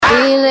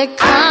feel it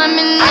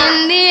coming in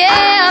the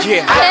air.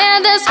 Yeah. Hear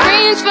the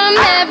screams from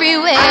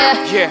everywhere.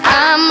 Yeah.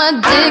 I'm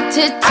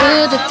addicted to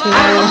the thrill.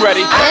 I'm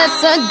ready. It's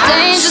a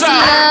dangerous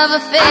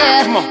love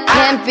affair. Come on.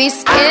 Can't be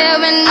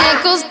scared when it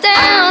goes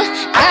down.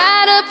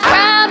 Got a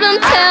problem?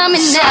 Tell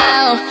me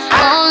now.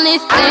 Only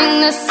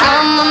thing that's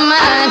on my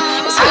mind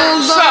is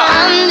who's gonna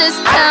run this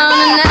town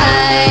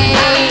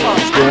tonight.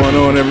 What's going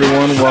on,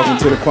 everyone?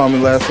 Welcome to the Kwamie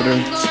Lassiter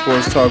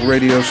Sports Talk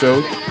Radio Show.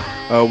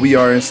 We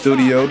are in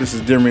studio. This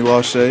is Demery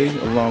Lachey,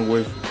 along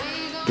with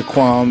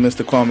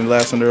Mr. Kwamie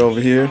Lassiter over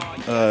here.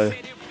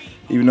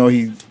 Even though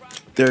he's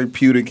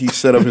therapeutic, he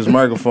set up his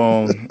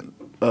microphone.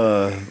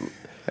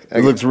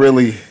 It looks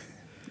really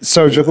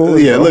surgical.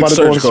 Yeah, it looks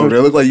surgical. It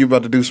looks like you're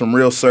about to do some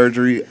real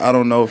surgery. I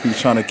don't know if he's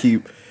trying to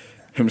keep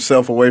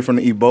himself away from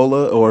the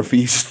Ebola or if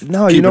he's keeping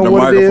the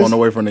microphone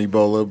away from the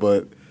Ebola.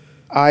 But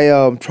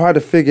I tried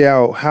to figure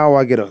out how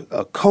I get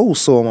a cold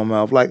sore in my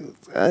mouth. Like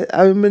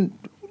I've been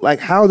like,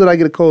 how did I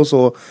get a cold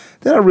sore?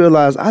 Then I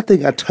realized I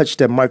think I touched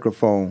that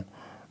microphone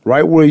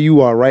right where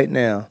you are right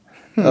now.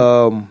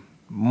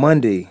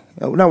 Monday,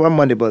 not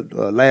Monday, but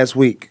last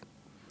week.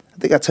 I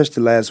think I touched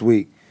it last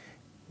week.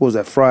 What was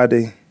that,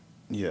 Friday?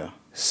 Yeah.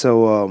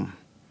 So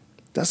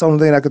that's the only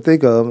thing I could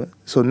think of.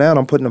 So now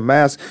I'm putting a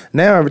mask.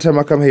 Now every time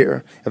I come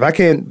here, if I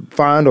can't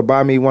find or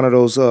buy me one of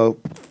those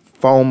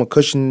foam or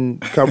cushion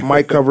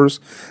mic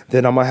covers,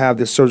 then I'm going to have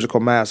this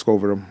surgical mask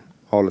over them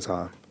all the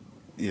time.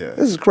 Yeah.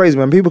 This is crazy,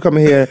 man. People come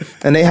in here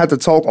and they have to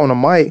talk on a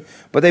mic,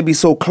 but they be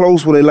so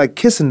close where they like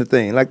kissing the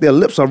thing. Like their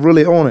lips are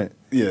really on it.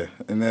 Yeah,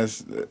 and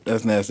that's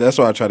nasty. That's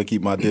why I try to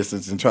keep my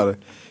distance and try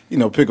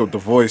to, pick up the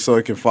voice so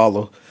it can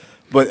follow.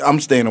 But I'm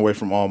staying away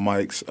from all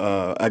mics.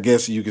 I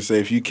guess you could say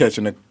if you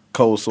catching a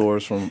cold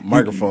sores from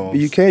microphones.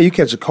 You can. You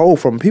catch a cold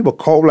from people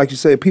cough, like you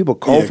said, people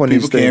cough on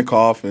these things. People can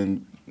cough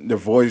and their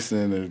voice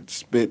and their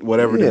spit,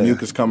 whatever, the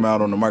mucus come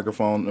out on the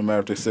microphone, no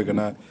matter if they're sick or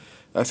not.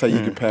 That's how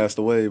you can pass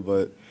away.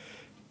 But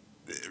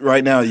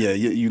right now,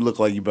 you look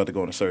like you're about to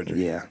go into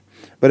surgery. Yeah.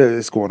 But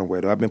it's going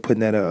away, though. I've been putting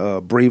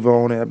that breather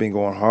on it. I've been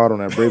going hard on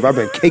that breather. I've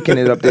been caking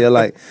it up there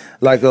like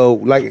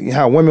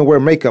how women wear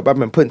makeup. I've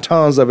been putting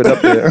tons of it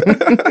up there.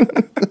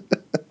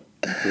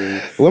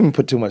 Women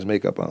put too much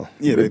makeup on.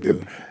 Yeah, they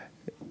do.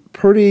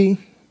 Pretty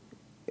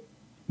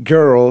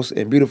girls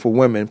and beautiful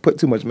women put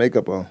too much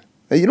makeup on.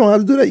 And you don't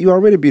have to do that. You're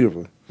already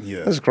beautiful.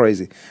 Yeah. That's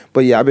crazy.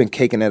 But, yeah, I've been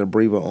caking that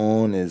breather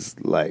on. It's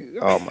like,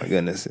 oh, my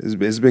goodness.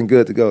 It's been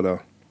good to go, though.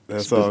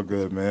 That's all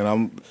good, man.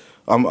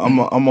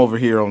 I'm over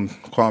here on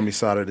Kwamie's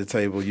side of the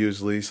table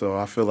usually, so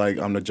I feel like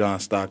I'm the John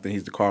Stockton.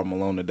 He's the Karl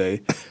Malone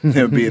today,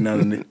 him being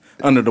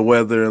under the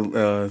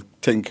weather,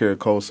 taking care of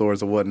cold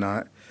sores or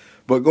whatnot.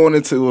 But going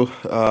into,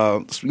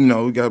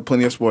 we got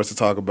plenty of sports to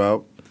talk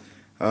about.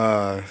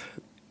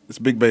 It's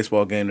a big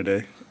baseball game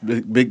today.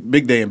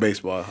 Big day in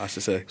baseball, I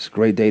should say. It's a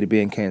great day to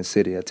be in Kansas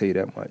City, I'll tell you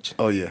that much.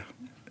 Oh, yeah.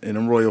 And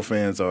them Royal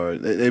fans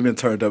they've been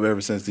turned up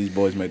ever since these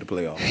boys made the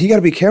playoffs. You got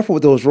to be careful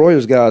with those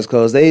Royals guys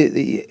because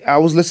I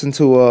was listening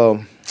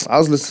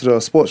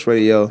to sports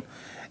radio,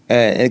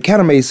 and it kind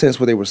of made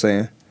sense what they were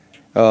saying.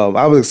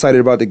 I was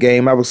excited about the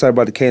game. I was excited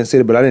about the Kansas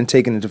City, but I didn't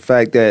take into the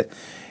fact that,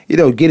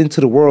 getting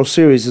to the World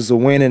Series is a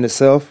win in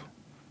itself,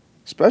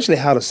 especially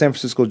how the San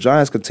Francisco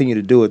Giants continue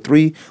to do it.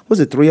 3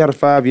 out of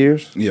 5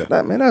 years? Yeah.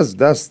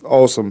 That's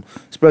awesome,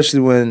 especially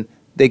when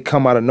they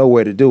come out of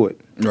nowhere to do it.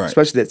 Right.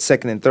 Especially that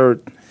second and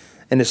third.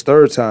 And this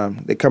third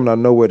time, they coming out of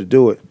nowhere to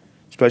do it,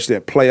 especially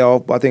at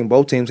playoff. I think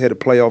both teams had a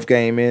playoff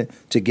game in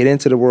to get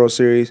into the World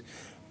Series.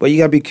 But you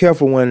got to be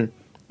careful when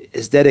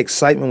it's that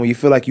excitement, when you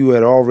feel like you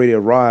had already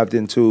arrived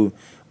into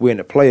we're in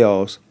the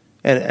playoffs.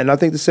 And I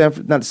think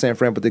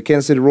the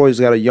Kansas City Royals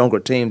got a younger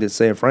team than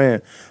San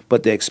Fran,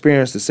 but the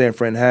experience that San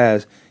Fran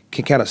has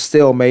can kind of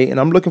stalemate. And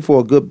I'm looking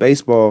for a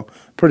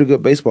pretty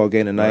good baseball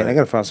game tonight. Right. I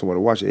got to find somewhere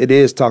to watch it. It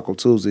is Taco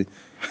Tuesday.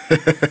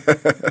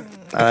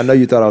 I know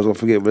you thought I was going to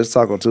forget, but it's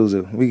Taco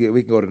Tuesday. We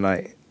can go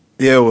tonight.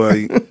 Yeah, well,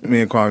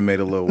 me and Kwamie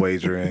made a little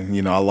wager,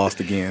 and, I lost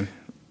again.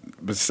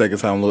 But the second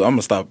time, I'm going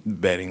to stop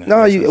betting.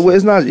 No,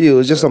 it's not you.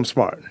 It's just I'm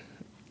smart.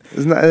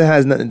 It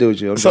has nothing to do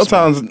with you.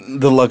 Sometimes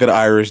the luck of the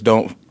Irish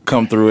don't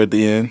come through at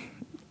the end,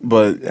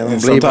 but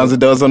sometimes it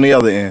does on the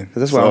other end.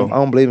 That's why I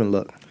don't believe in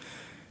luck.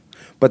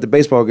 But the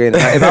baseball game,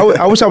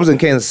 I wish I was in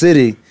Kansas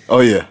City. Oh,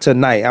 yeah.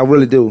 Tonight, I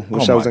really do.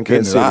 Wish I was in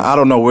Kansas City. I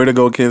don't know where to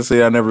go, Kansas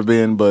City. I've never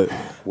been, but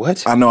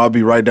what? I know I'll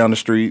be right down the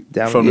street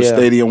from the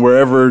stadium,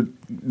 wherever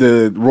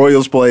the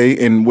Royals play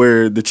and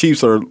where the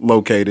Chiefs are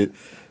located.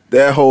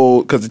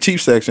 Because the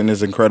Chiefs section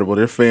is incredible.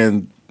 Their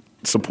fan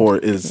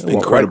support is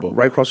incredible.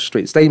 Right across the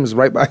street. Stadium is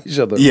right by each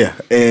other. Yeah,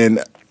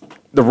 and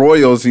the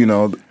Royals,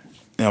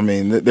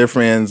 their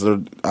fans are,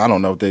 I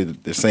don't know if they're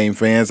the same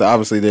fans.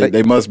 Obviously,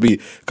 they must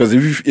be. Because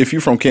if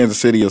you're from Kansas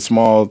City, a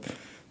small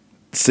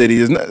city,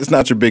 it's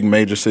not your big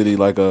major city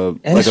like a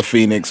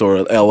Phoenix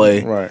or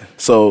L.A. Right.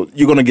 So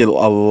you're going to get a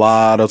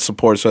lot of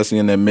support, especially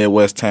in that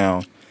Midwest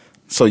town.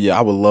 So, yeah,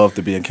 I would love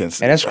to be in Kansas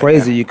City. And that's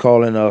crazy you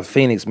calling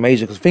Phoenix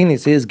major, because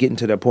Phoenix is getting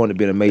to that point of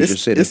being a major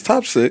city. It's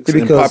top 6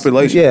 in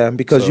population. Yeah,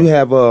 because you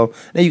have now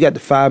you got the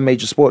 5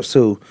 major sports,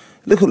 too.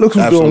 Look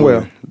who's doing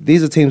well.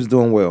 These are teams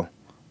doing well.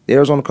 The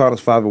Arizona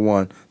Cardinals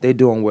 5-1. They're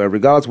doing well.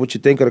 Regardless of what you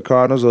think of the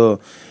Cardinals,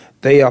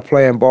 they are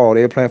playing ball.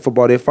 They're playing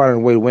football. They're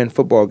finding a way to win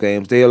football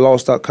games. They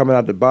lost out coming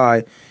out to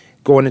bye,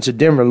 going into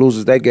Denver,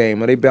 loses that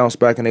game, and they bounce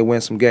back and they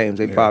win some games.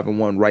 They're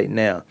 5-1 right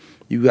now.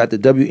 You got the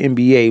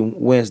WNBA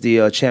wins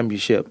the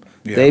championship.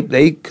 Yeah.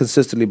 They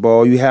consistently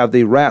ball. You have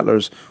the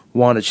Rattlers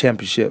won the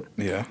championship.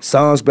 Yeah.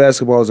 Suns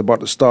basketball is about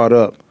to start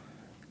up.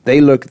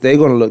 They're going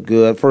to look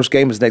good. First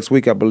game is next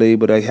week, I believe,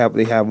 but they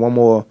have one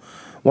or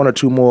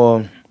two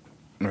more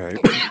Right.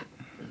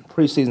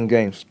 preseason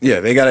games.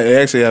 Yeah, they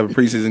actually have a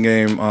preseason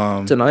game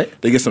Tonight?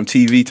 They get some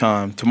TV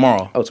time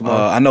tomorrow. Oh,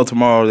 tomorrow. I know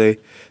tomorrow they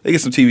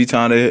get some TV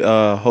time. They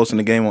hosting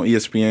the game on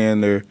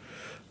ESPN. They're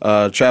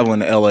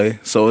traveling to LA,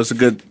 so it's a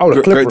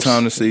great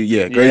time to see.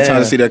 Yeah, great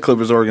time to see that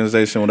Clippers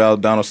organization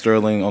without Donald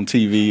Sterling on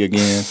TV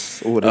again.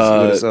 With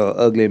his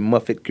ugly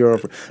Muppet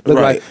girlfriend.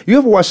 Like, you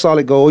ever watch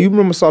Solid Gold? You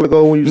remember Solid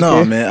Gold when you was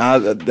a kid?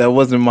 Man, that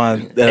wasn't my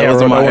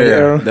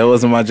era. That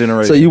wasn't my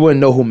generation. So you wouldn't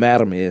know who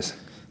Madam is.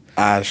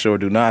 I sure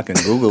do not. I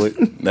can Google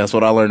it. That's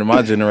what I learned in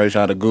my generation,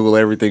 how to Google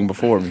everything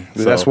before me.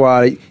 So. That's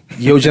why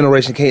your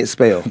generation can't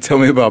spell. Tell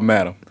me about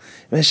Madam.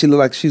 Man, she looked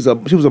like she was a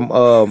like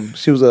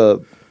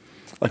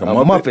a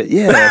Muppet?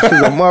 Yeah, she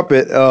was a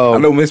Muppet. I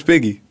know Miss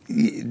Piggy.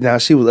 Now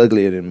she was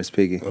uglier than Miss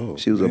Piggy. Oh,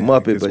 she was a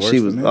Muppet, but she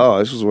was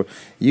this was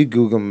you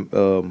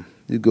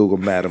Google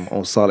Madam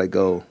on Solid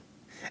Gold,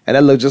 and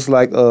that looked just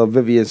like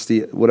Vivian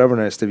whatever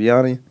her name,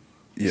 Stiviana.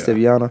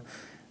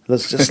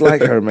 Looks just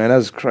like her, man.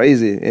 That's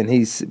crazy. And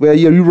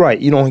you're right.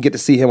 You don't get to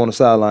see him on the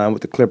sideline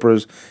with the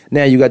Clippers.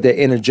 Now you got that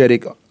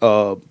energetic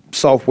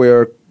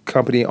software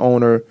company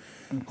owner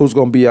who's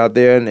going to be out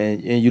there.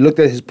 And you looked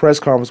at his press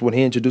conference when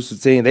he introduced the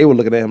team. They were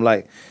looking at him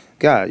like,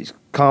 guys,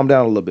 calm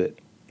down a little bit.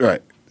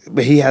 Right.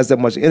 But he has that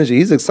much energy.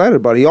 He's excited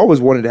about it. He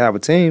always wanted to have a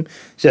team.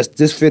 Just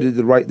this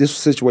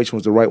situation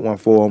was the right one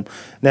for him.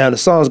 Now the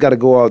Suns got to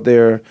go out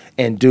there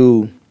and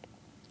do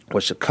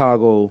what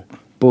Chicago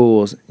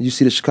Bulls. You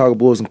see the Chicago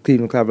Bulls and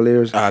Cleveland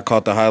Cavaliers? I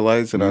caught the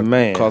highlights and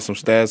I caught some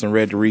stats and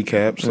read the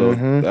recap. So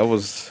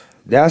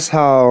that's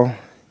how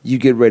you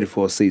get ready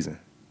for a season.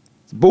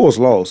 Bulls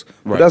lost,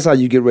 but that's how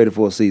you get ready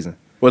for a season.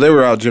 Well, they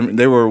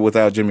were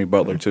without Jimmy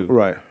Butler too.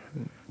 Right.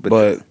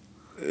 But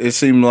it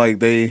seemed like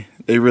they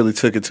really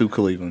took it to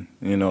Cleveland.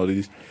 You know,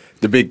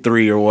 the big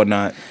three or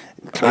whatnot.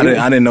 I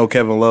didn't know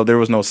Kevin Love. There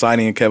was no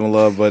signing in Kevin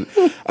Love, but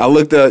I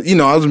looked at,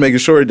 I was making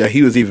sure that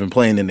he was even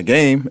playing in the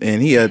game,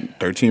 and he had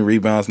 13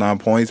 rebounds, 9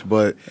 points,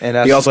 but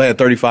he also had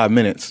 35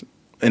 minutes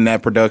in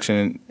that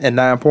production. And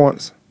 9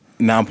 points?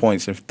 9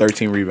 points and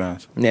 13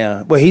 rebounds.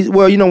 Yeah.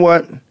 Well, you know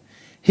what?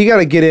 He got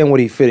to get in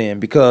what he fit in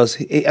because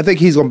I think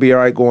he's going to be all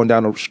right going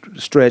down the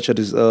stretch of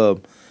this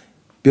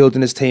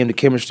building his team, the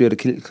chemistry of the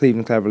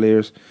Cleveland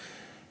Cavaliers.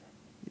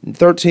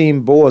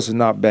 13 boys is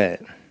not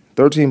bad.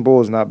 13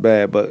 Bulls not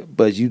bad, but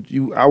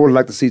I would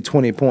like to see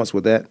 20 points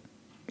with that.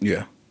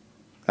 Yeah.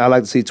 I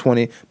like to see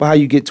 20. But how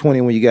you get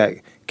 20 when you got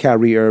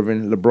Kyrie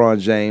Irving,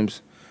 LeBron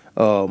James?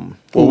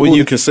 When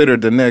you consider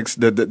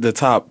the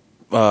top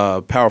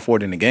power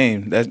forward in the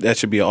game, that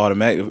should be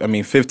automatic. I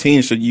mean, 15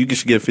 you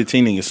should get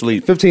 15 in your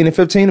sleep. 15 and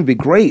 15 would be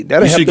great.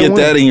 You should get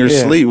that in your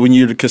sleep when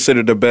you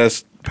consider the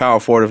best power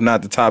forward, if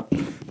not the top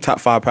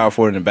 5 power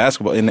forward in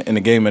basketball in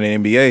the game of the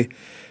NBA.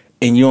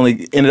 And you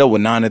only ended up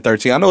with 9 and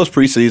 13. I know it's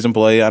preseason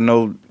play. I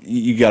know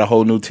you got a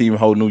whole new team, a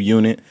whole new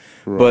unit,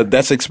 but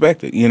that's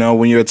expected.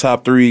 When you're a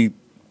top 3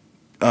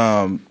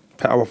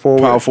 power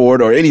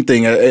forward or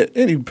anything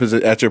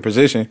at your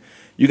position,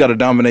 you got to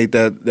dominate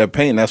that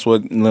paint. That's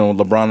what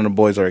LeBron and the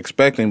boys are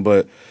expecting.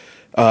 But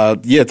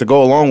to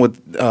go along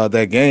with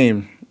that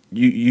game,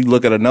 you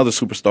look at another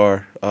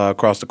superstar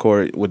across the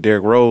court with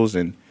Derrick Rose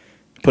and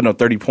putting up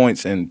 30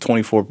 points in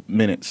 24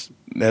 minutes.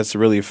 That's a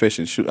really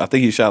efficient shoot. I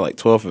think he shot like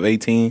 12 of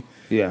 18.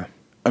 Yeah.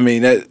 I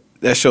mean,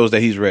 that shows that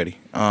he's ready.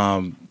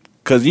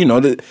 Because, they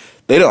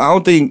don't. I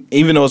don't think,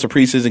 even though it's a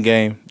preseason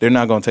game, they're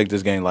not going to take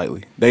this game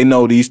lightly. They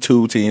know these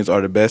two teams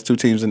are the best 2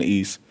 teams in the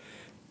East,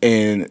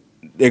 and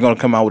they're going to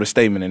come out with a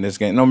statement in this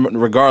game. No,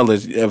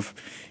 regardless of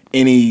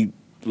any,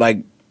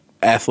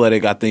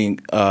 athletic, I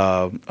think,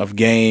 of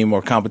game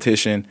or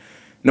competition,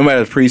 no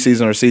matter if it's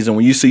preseason or season,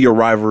 when you see your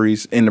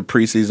rivalries in the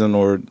preseason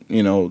or,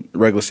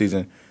 regular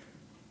season,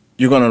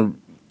 you're going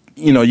to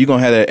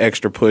have that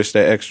extra push,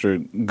 that extra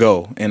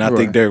go. And I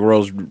think Derrick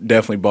Rose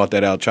definitely brought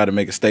that out, tried to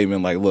make a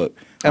statement like, look,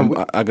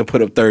 I could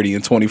put up 30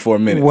 in 24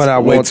 minutes. When I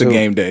wait till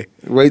game day.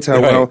 Wait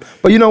till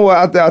But you know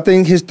what? I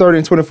think his 30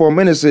 in 24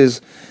 minutes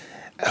is,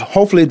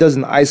 hopefully it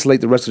doesn't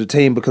isolate the rest of the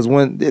team, because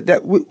when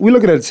we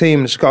looking at a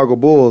team, the Chicago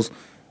Bulls,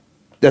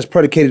 that's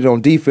predicated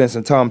on defense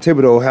and Tom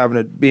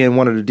Thibodeau being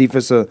one of the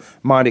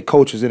defensive-minded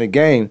coaches in the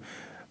game.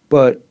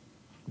 But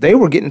they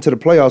were getting to the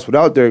playoffs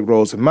without Derrick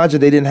Rose.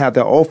 Imagine they didn't have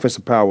that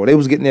offensive power. They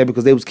was getting there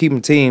because they was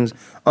keeping teams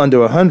under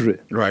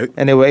 100. Right.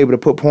 And they were able to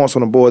put points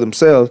on the board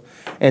themselves.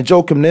 And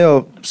Joakim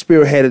Noah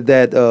spearheaded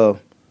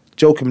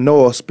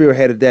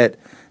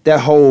that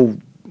whole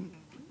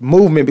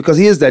movement, because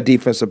he is that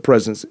defensive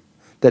presence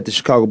that the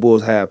Chicago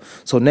Bulls have.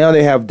 So now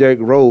they have Derrick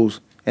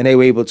Rose, and they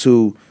were able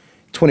to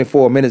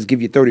 24 minutes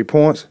give you 30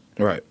 points.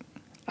 Right.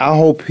 I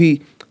hope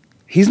he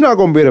he's not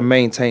going to be able to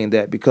maintain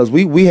that because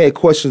we had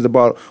questions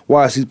about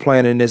why is he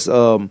playing in this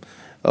United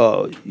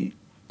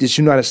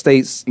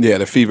States the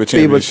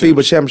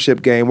FIBA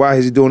championship game. Why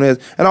is he doing this?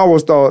 And I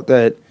always thought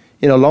that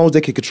as long as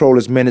they could control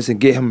his minutes and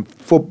get him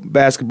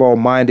basketball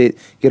minded,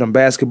 get him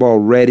basketball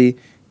ready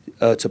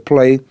to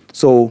play.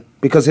 So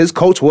because his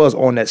coach was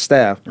on that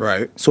staff,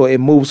 right? So it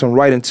moves him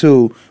right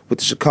into what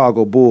the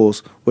Chicago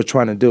Bulls were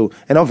trying to do.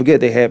 And don't forget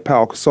they had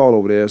Pau Gasol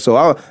over there.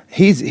 So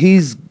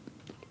he's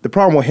the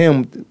problem with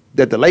him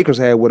that the Lakers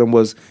had with him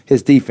was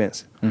his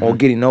defense or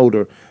getting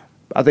older.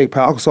 I think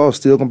Pau Gasol is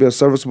still going to be a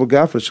serviceable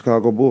guy for the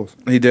Chicago Bulls.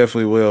 He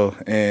definitely will.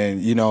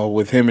 And,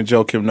 with him and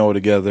Joakim Noah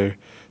together,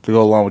 to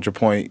go along with your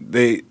point,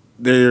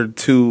 they're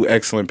two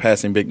excellent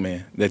passing big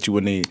men that you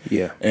would need.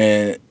 Yeah.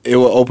 And it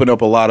will open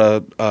up a lot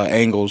of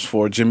angles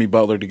for Jimmy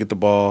Butler to get the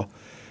ball,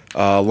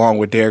 along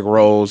with Derrick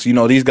Rose.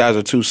 These guys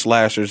are two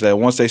slashers that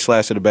once they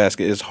slash to the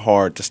basket, it's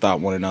hard to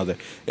stop one another.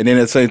 And then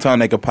at the same time,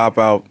 they could pop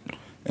out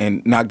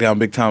and knock down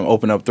big time,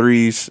 open up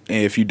threes.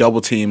 And if you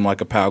double team like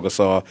a Pau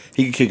Gasol,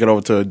 he can kick it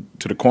over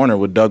to the corner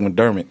with Doug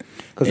McDermott.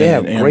 Because they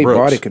have great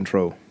body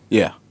control.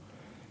 Yeah.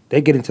 They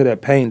get into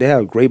that paint. They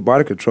have great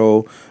body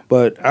control.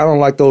 But I don't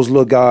like those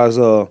little guys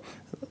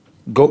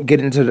get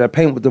into that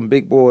paint with them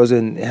big boys,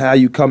 and how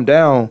you come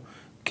down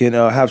can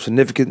have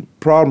significant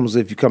problems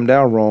if you come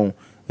down wrong.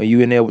 Or you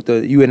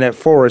in that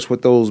forest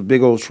with those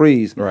big old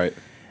trees. Right.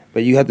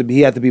 But he have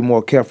to be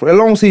more careful. As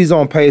long as he's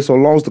on pace, or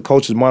as long as the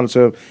coaches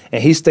monitor him,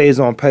 and he stays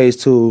on pace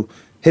to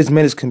his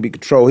minutes can be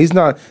controlled. He's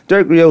not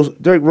Derrick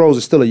Rose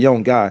is still a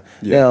young guy.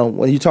 Yeah. Now,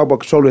 when you talk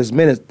about controlling his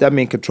minutes, that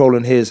means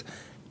controlling his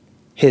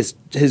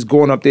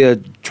going up there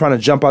trying to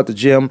jump out the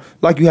gym,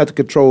 like you have to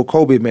control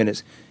Kobe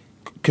minutes.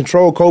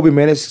 Control Kobe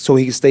minutes so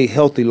he can stay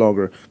healthy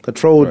longer.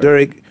 Control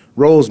Derrick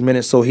Rose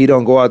minutes so he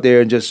don't go out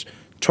there and just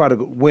try to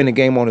win a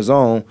game on his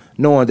own,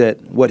 knowing that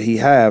what he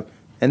have,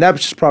 and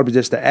that's probably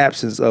just the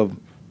absence of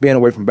being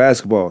away from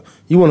basketball.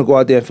 You want to go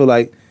out there and feel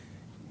like,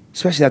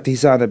 especially after he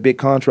signed a big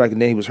contract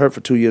and then he was hurt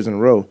for 2 years in a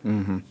row.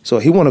 Mm-hmm. So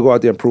he want to go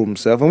out there and prove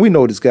himself. And we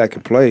know this guy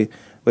can play,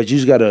 but you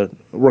just got to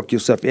work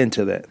yourself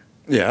into that.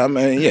 Yeah,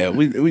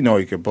 we know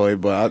he can play,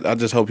 but I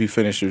just hope he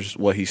finishes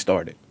what he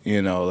started.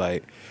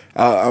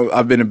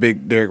 I've been a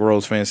big Derrick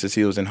Rose fan since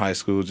he was in high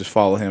school. Just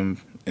follow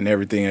him in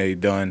everything that he's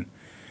done.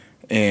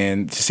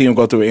 And to see him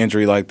go through an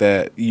injury like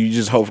that, you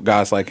just hope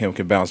guys like him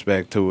can bounce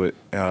back to it.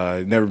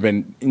 Never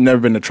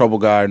been a trouble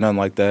guy or nothing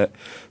like that.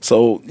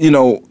 So,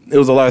 it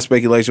was a lot of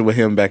speculation with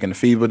him back in the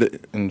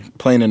FIBA and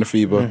playing in the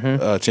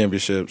FIBA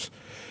championships.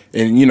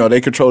 And,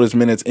 they controlled his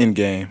minutes in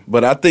game.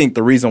 But I think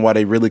the reason why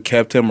they really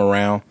kept him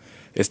around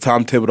is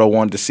Tom Thibodeau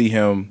wanted to see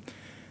him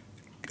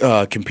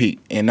compete,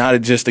 and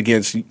not just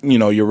against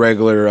your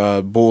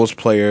regular Bulls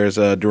players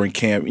during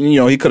camp.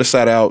 He could have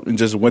sat out and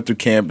just went through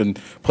camp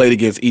and played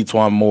against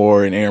Etuan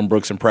Moore and Aaron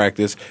Brooks in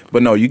practice.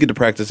 But no, you get to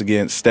practice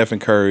against Stephen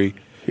Curry,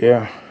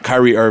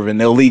 Kyrie Irving,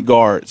 the elite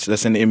guards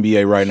that's in the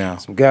NBA right now.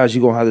 Some guys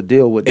you're gonna have to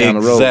deal with down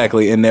the road.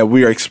 Exactly, and that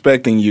we are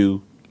expecting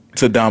you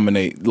to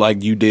dominate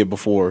like you did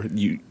before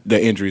the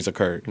injuries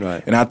occurred.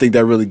 Right. And I think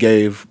that really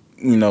gave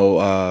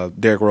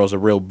Derrick Rose a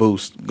real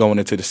boost going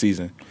into the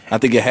season. I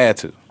think it had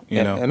to.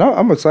 And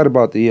I'm excited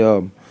about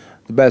the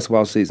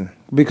basketball season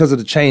because of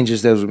the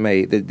changes that was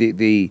made.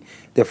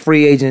 The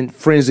free agent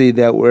frenzy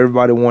that where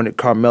everybody wanted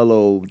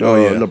Carmelo,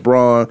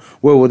 LeBron.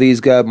 Where were these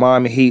guys?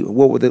 Miami Heat.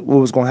 What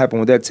was going to happen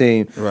with that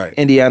team? Right.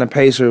 Indiana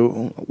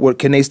Pacers. What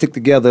can they stick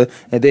together?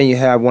 And then you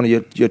have one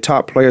of your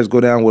top players go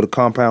down with a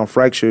compound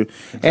fracture,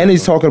 and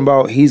he's talking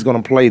about he's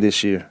going to play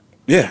this year.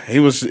 Yeah, he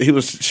was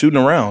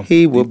shooting around.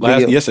 He will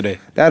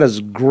yesterday. That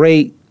is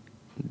great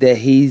that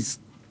he's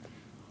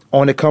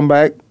on the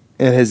comeback.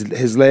 And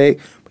his leg,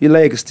 your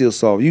leg is still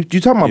soft. You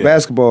talking about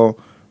basketball,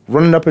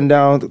 running up and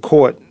down the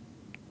court.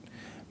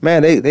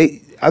 Man,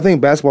 I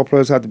think basketball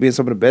players have to be in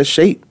some of the best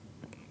shape.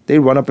 They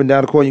run up and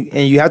down the court,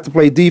 and you have to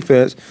play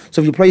defense.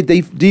 So if you play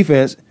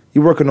defense,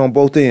 you're working on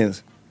both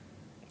ends.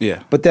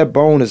 Yeah. But that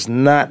bone is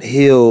not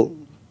healed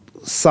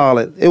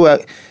solid.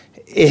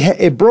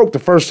 It broke the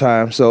first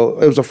time, so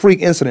it was a freak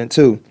incident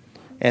too,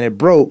 and it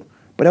broke.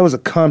 But that was a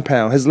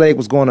compound. His leg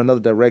was going another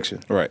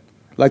direction. Right.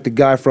 Like the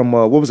guy from,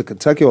 what was it,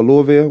 Kentucky or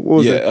Louisville? What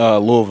was it?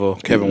 Louisville,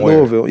 Kevin Ware.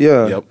 Louisville,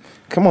 yeah. Yep.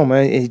 Come on,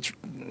 man.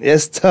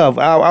 It's tough.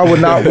 I would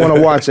not want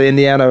to watch an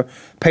Indiana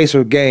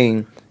Pacer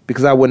game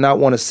because I would not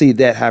want to see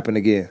that happen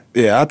again.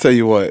 Yeah, I'll tell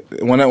you what.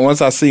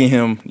 Once I see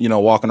him,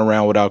 walking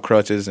around without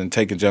crutches and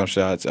taking jump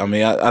shots, I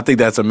mean, I think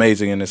that's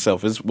amazing in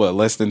itself. It's,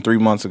 less than 3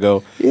 months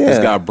ago, this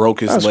guy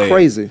broke his leg. That's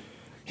crazy.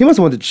 He must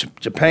have went to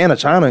Japan or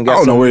China and got I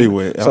don't know where he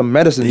went. Some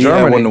medicine. He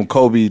Germany. had one of them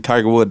Kobe,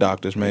 Tiger Wood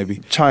doctors,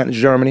 maybe.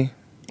 Germany.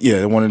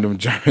 Yeah, one of them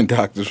German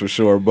doctors for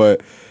sure.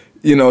 But,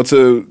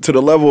 to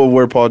the level of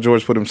where Paul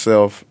George put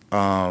himself,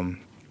 I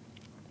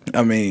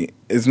mean,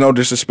 it's no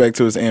disrespect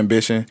to his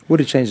ambition. What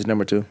did he change his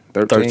number to?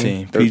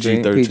 13.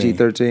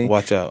 PG-13.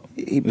 Watch out.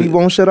 He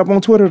won't shut up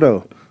on Twitter,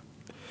 though.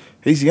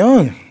 He's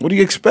young. What do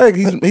you expect?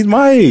 He's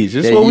my age.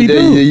 It's what we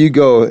do. There you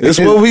go. It's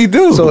what we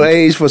do. So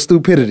age for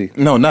stupidity.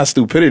 No, not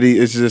stupidity.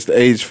 It's just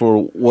age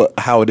for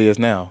how it is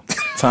now.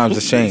 Times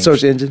have changed.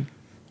 Search engine.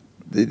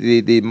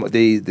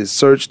 the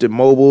search, the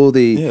mobile,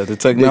 the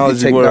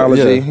technology.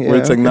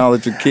 We're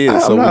technology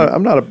kids.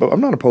 I'm not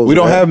opposed. We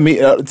to don't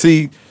that. have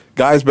see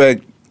guys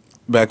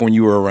back when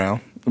you were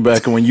around,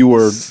 back when you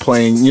were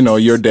playing.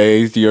 Your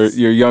days, your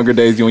younger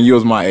days when you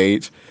was my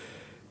age.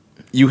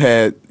 You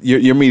had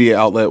your media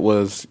outlet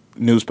was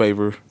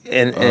newspaper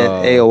and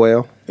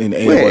AOL. And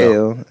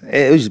AOL.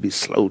 It used to be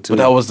slow too. But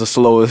that was the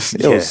slowest.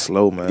 It was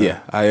slow, man. Yeah,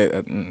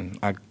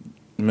 I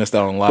missed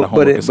out on a lot of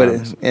homework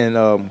assignments.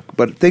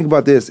 But think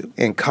about this: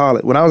 in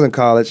college, when I was in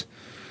college,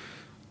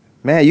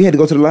 man, you had to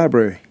go to the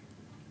library.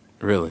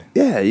 Really?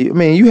 Yeah, you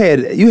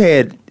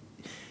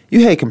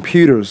had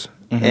computers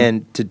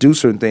and to do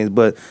certain things,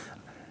 but.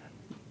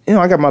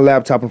 I got my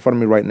laptop in front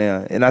of me right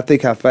now, and I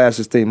think how fast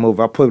this thing moves.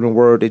 I put it in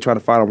Word. They try to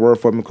find a word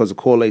for me because it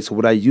correlates to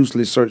what I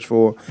usually search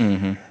for.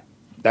 Mm-hmm.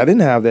 I didn't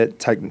have that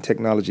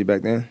technology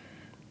back then.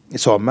 And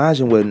so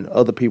imagine when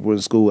other people were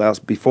in school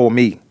before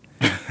me.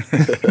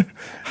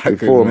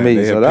 Before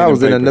me. So I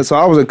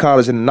was in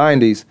college in the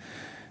 90s,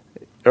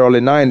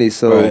 early 90s.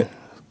 So, right.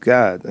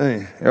 God,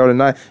 early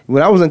 90s.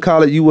 When I was in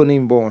college, you wasn't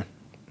even born.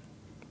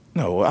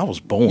 No, I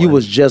was born. You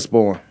was just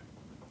born.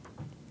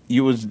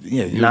 You was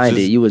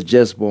 90. You was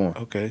just born.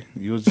 Okay,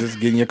 you was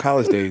just getting your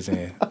college days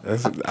in.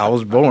 I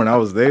was born. I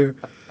was there.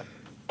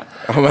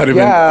 I might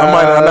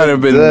not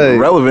have been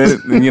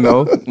relevant,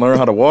 and learn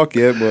how to walk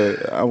yet,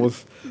 but I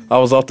was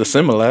off the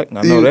Similac.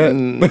 I know that.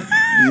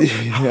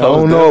 I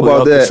don't know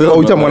about that.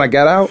 Oh, you talking when I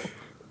got out?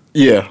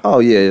 Yeah. Oh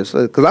yeah,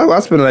 because I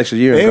spent an extra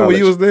year in college. When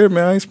you was there,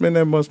 man, I ain't spend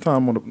that much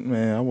time on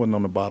I wasn't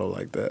on the bottle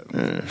like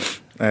that.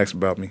 Ask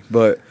about me,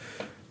 but.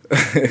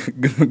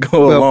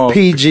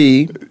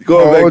 PG.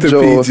 Going back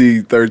to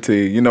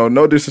PG-13.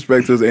 No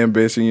disrespect to his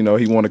ambition.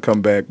 He want to come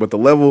back. But the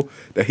level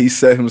that he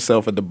set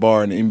himself at the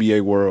bar in the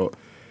NBA world,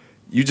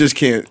 you just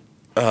can't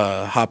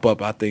hop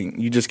up, I think.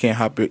 You just can't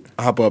hop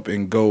up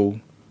and go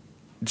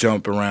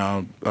jump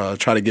around,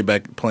 try to get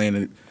back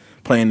playing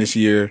this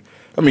year.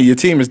 I mean, your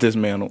team is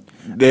dismantled.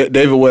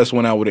 David West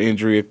went out with an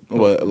injury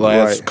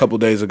couple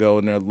days ago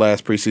in their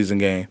last preseason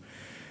game.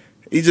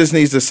 He just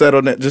needs to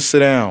settle that. Just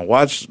sit down.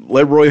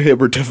 Let Roy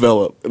Hibbert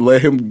develop.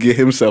 Let him get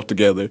himself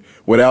together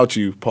without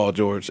you, Paul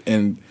George,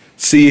 and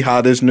see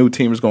how this new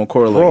team is going to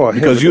correlate.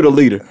 Because you're the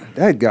leader.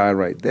 That guy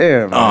right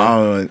there,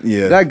 man.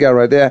 Yeah. That guy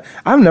right there.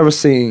 I've never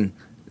seen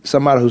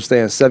somebody who's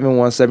staying 7-1,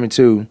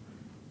 7-2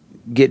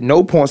 get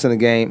no points in the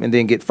game and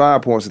then get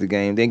 5 points in the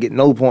game, then get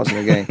no points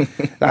in the game.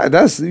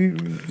 That's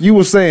you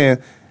were saying,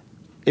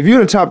 if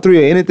you're in the top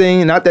 3 or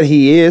anything, not that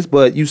he is,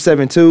 but you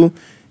 7-2,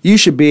 you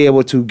should be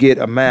able to get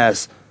a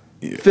mass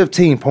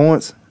 15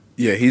 points.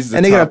 Yeah, he's the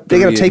top 3. And they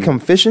gotta take him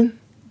fishing?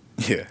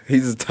 Yeah,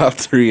 he's the top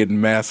 3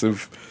 in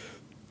massive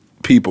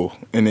people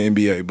in the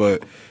NBA.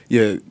 But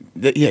you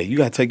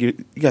gotta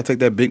take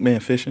that big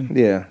man fishing.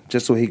 Yeah,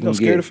 just so he can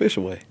scare the fish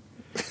away.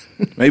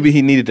 Maybe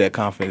he needed that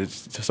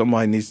confidence.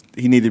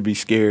 He needed to be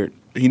scared.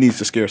 He needs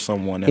to scare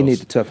someone else. He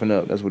needs to toughen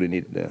up. That's what he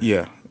needed to do.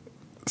 Yeah.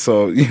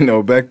 So,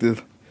 back to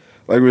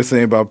like we were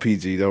saying about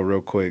PG though,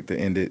 real quick to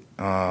end it.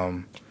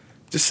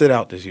 Just sit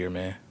out this year,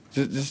 man.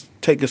 Just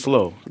take it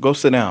slow. Go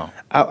sit down.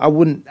 I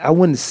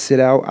wouldn't sit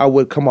out. I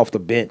would come off the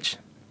bench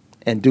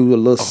and do a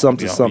little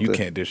something. You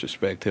can't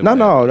disrespect him.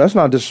 No, that's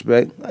not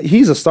disrespect.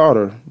 He's a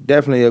starter.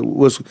 Definitely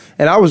was.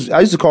 And I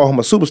used to call him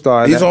a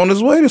superstar. He's on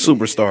his way to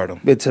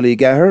superstardom. Until he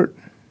got hurt.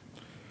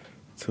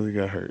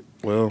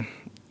 Well,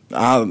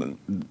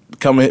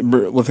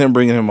 with him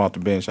bringing him off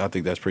the bench, I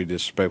think that's pretty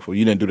disrespectful.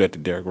 You didn't do that to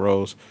Derrick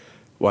Rose.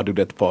 Why do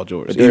that to Paul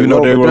George? Even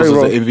though Derrick Rose is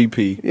an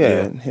MVP.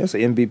 Yeah, he's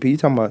an MVP. You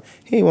talking about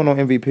he ain't won no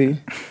MVP.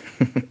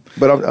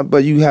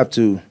 but you have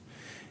to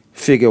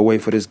figure a way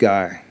for this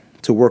guy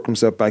to work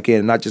himself back in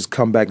and not just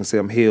come back and say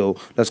I'm healed.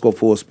 Let's go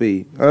full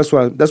speed. That's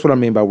what I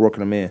mean by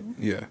working him in.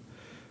 Yeah.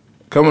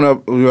 Coming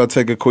up, we're gonna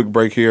take a quick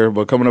break here.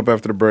 But coming up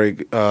after the break,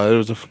 it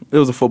was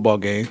a football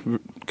game,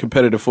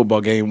 competitive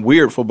football game,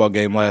 weird football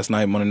game last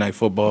night, Monday Night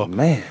Football.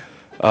 Man.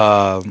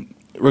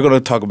 We're going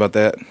to talk about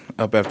that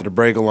up after the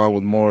break, along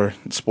with more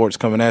sports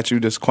coming at you.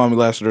 This is Kwamie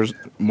Lassiter's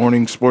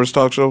morning sports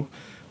talk show.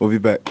 We'll be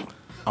back.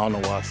 I don't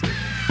know why I said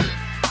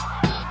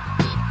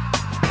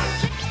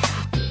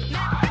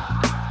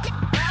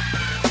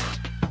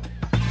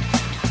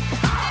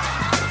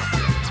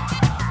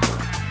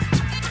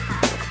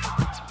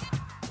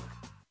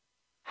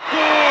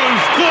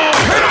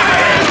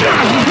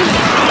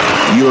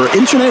Your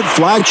internet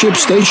flagship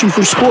station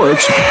for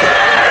sports.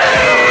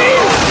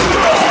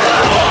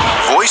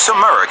 Voice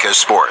America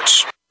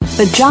Sports.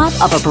 The job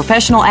of a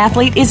professional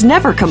athlete is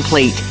never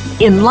complete.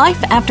 In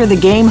Life After the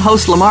Game,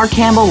 host Lamar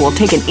Campbell will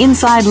take an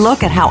inside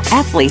look at how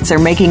athletes are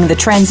making the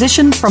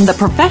transition from the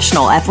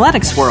professional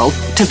athletics world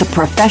to the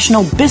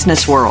professional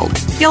business world.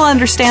 You'll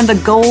understand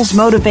the goals,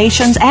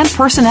 motivations, and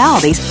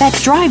personalities that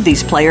drive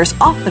these players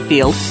off the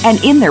field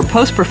and in their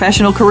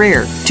post-professional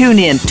career. Tune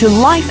in to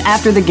Life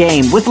After the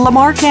Game with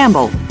Lamar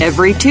Campbell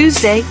every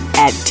Tuesday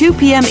at 2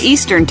 p.m.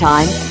 Eastern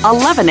Time,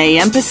 11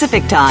 a.m.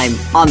 Pacific Time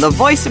on the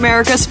Voice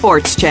America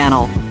Sports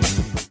Channel.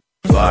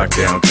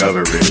 lockdown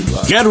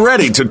coverage. Get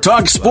ready to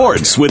talk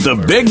sports with the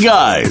big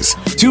guys.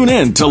 Tune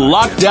in to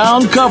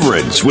Lockdown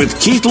Coverage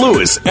with Keith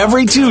Lewis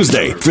every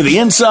Tuesday for the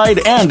inside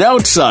and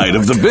outside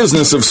of the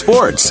business of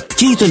sports.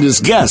 Keith and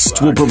his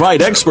guests will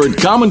provide expert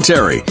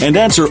commentary and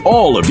answer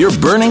all of your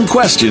burning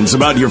questions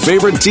about your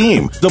favorite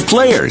team, the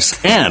players,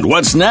 and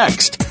what's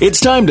next.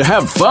 It's time to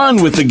have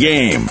fun with the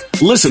game.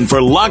 Listen for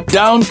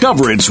Lockdown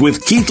Coverage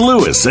with Keith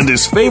Lewis and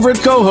his favorite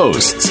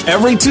co-hosts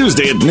every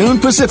Tuesday at noon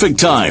Pacific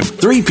Time,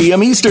 3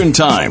 p.m. Eastern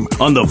Time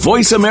on the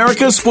Voice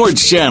America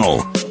Sports Channel.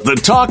 The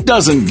talk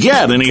doesn't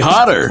get any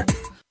hotter.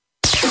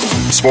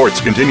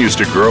 Sports continues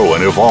to grow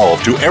and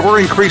evolve to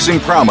ever-increasing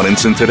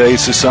prominence in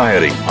today's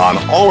society. On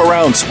All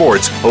Around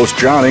Sports, host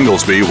John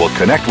Inglesby will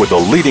connect with the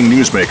leading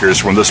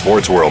newsmakers from the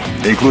sports world,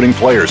 including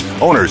players,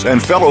 owners,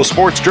 and fellow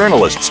sports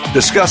journalists,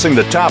 discussing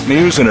the top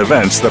news and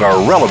events that are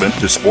relevant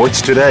to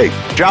sports today.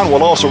 John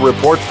will also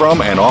report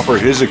from and offer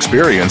his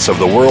experience of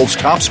the world's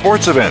top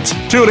sports events.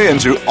 Tune in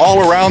to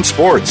All Around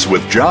Sports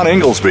with John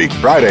Inglesby,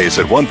 Fridays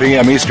at 1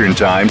 p.m. Eastern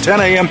Time,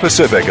 10 a.m.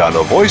 Pacific on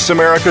the Voice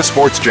America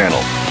Sports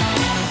Channel.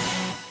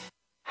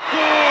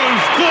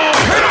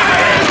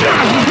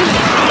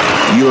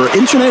 Your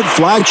internet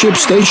flagship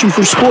station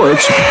for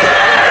sports.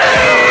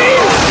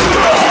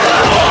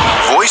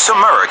 Voice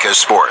America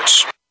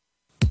Sports.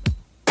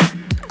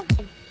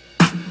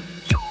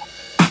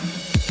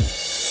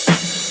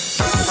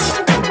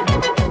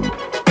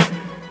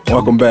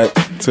 Welcome back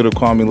to the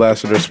Kwamie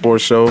Lassiter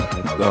Sports Show.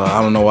 I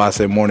don't know why I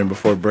say morning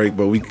before break,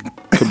 but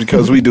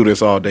because we do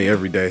this all day,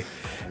 every day.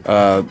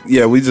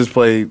 We just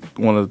played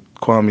one of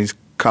Kwamie's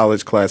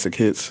college classic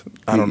hits.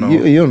 I don't know.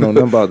 You don't know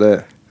nothing about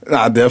that.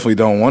 I definitely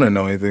don't want to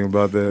know anything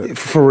about that.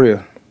 For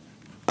real.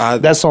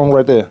 That song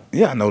right there.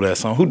 Yeah, I know that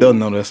song. Who doesn't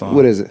know that song?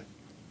 What is it?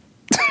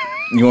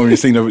 You want me to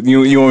sing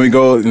you want me to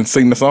go and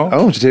sing the song? I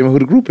want you to tell me who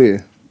the group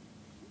is.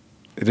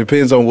 It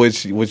depends on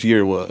which year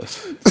it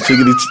was.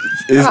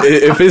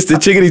 If it's the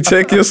Chickadee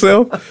Check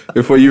Yourself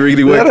before you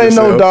really wake yourself. That ain't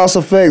no DOS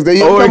effects.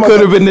 Or it could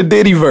have been the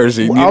Diddy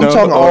version. I'm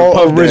talking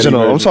all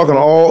original. I'm talking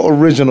all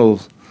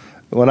originals.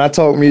 When I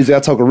talk music, I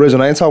talk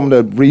original. I ain't talking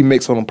the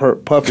remix on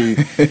Puffy.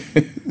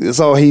 That's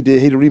all he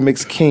did. He the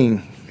remix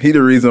king. He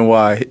the reason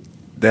why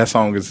that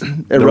song is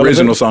the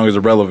original song is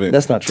irrelevant.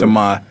 That's not true. To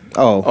my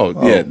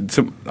yeah.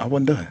 I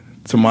wasn't done.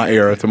 To my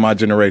era, to my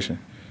generation.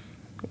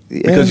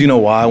 Yeah. Because you know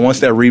why? Once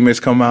that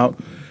remix come out,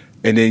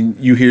 and then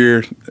you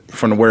hear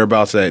from the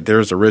whereabouts that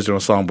there's an original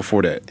song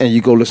before that, and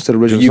you go listen to the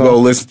original. You go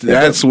listen.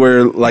 That's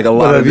where like a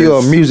lot of. But if you're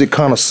a music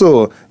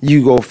connoisseur,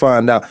 you go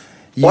find out.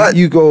 What?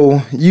 You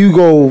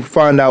go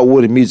find out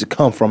where the music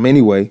come from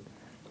anyway.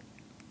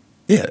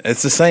 Yeah,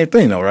 it's the same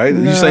thing though, right?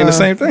 You saying the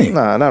same thing?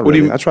 Nah, not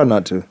really. I try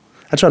not to.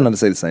 I try not to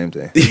say the same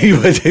thing.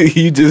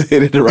 You just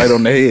hit it right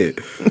on the head.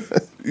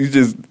 You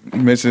just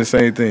mentioned the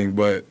same thing,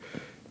 but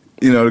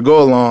to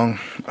go along,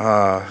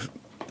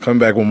 come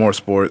back with more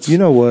sports. You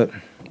know what?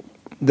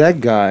 That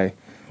guy.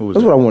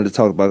 That's what I wanted to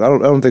talk about. I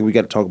don't think we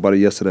got to talk about it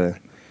yesterday.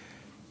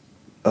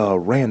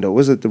 Randall,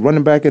 was it the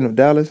running back in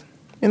Dallas?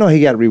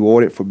 He got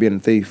rewarded for being a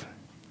thief.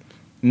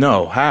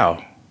 No,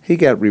 how? He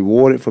got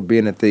rewarded for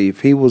being a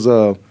thief. He was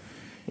What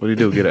did he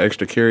do? Get an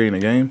extra carry in the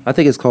game? I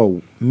think it's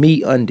called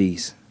Me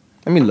Undies.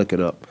 Let me look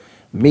it up.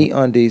 Me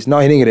Undies. No,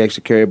 he didn't get an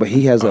extra carry, but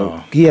he has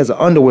an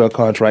underwear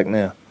contract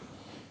now.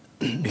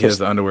 He has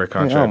the underwear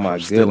contract. Oh my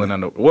stealing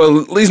underwear.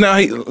 Well, at least now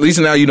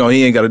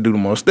he ain't got to do the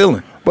more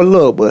stealing. But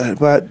look,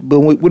 but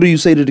what do you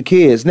say to the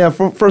kids? Now,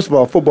 first of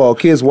all, football.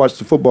 Kids watch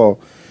the football.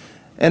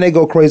 And they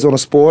go crazy on the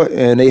sport,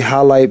 and they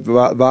highlight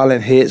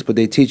violent hits, but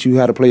they teach you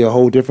how to play a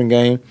whole different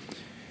game.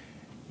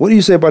 What do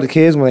you say about the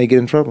kids when they get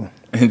in trouble?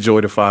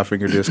 Enjoy the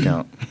 5-finger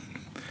discount.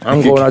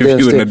 I'm going out there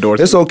and steal.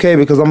 It's okay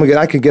because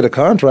I can get a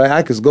contract.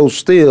 I could go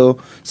steal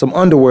some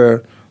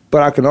underwear,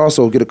 but I can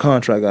also get a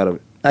contract out of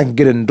it. I can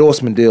get an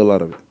endorsement deal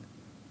out of it.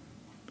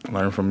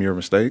 Learn from your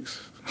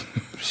mistakes?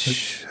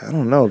 I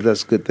don't know if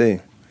that's a good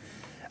thing.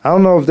 I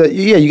don't know if that.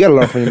 Yeah, you got to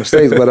learn from your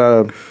mistakes,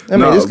 but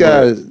this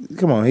guy,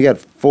 come on, he got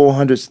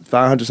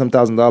 $500 some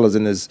 $1,000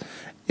 in his.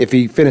 If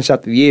he finished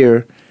out the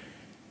year,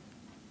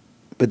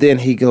 but then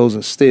he goes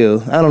and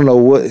steal. I don't know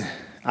what.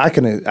 I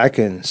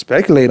can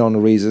speculate on the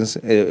reasons.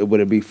 Would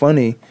it be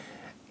funny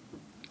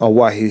on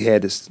why he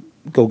had to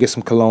go get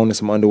some cologne and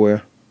some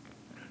underwear?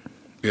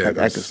 Yeah,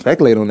 I can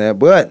speculate on that,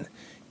 but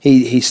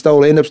he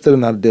ended up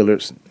stealing out of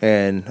Dillard's,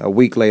 and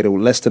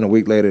less than a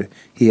week later,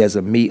 he has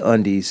a Me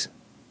Undies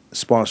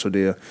sponsor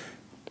deal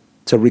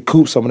to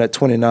recoup some of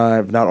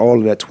that not all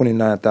of that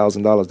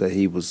 $29,000 that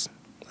he was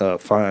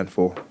fined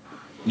for.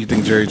 You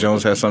think Jerry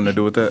Jones has something to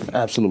do with that?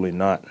 Absolutely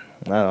not.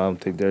 I don't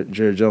think that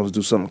Jerry Jones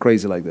do something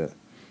crazy like that.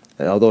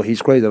 Although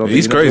he's crazy, I don't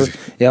he's think crazy.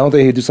 I don't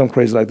think he'd do something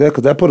crazy like that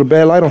because that put a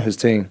bad light on his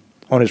team,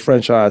 on his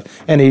franchise,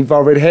 and he've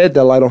already had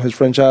that light on his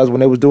franchise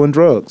when they was doing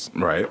drugs.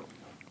 Right.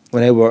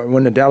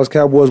 When the Dallas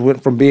Cowboys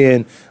went from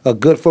being a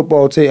great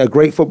football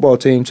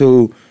team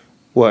to,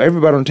 well,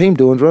 everybody on the team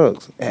doing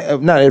drugs.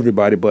 Not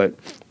everybody, but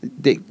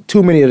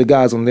too many of the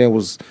guys on there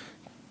was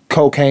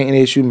cocaine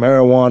issue,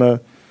 marijuana.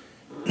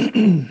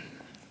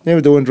 They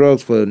were doing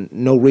drugs for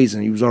no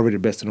reason. He was already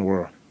the best in the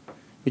world.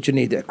 What you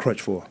need that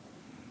crutch for?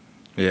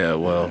 Yeah,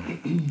 well,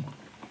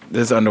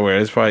 this underwear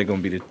is probably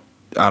going to be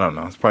I don't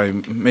know. It's probably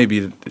maybe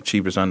the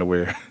cheapest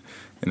underwear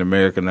in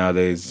America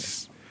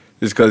nowadays.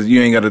 Just because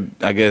you ain't got to,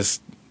 I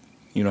guess,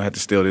 you don't have to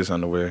steal this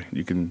underwear.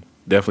 You can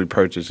definitely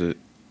purchase it,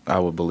 I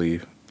would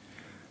believe.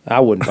 I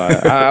wouldn't buy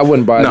it. I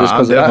wouldn't buy it No, just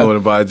because I definitely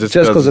wouldn't buy it just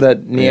because of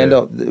that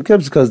Neanderthal. Yeah.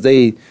 Because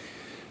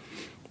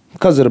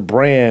because of the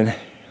brand.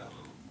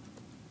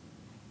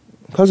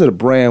 Because of the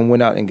brand,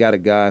 went out and got a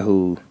guy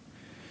who,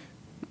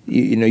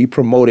 you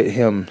promoted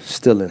him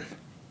stealing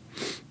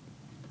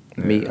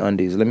Me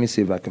Undies. Let me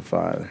see if I can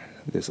find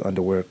this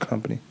underwear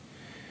company.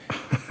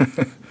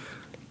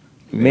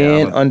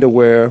 Men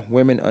underwear,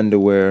 women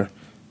underwear,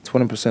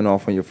 20%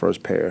 off on your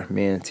first pair.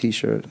 Men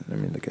T-shirt. Let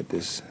me look at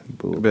this.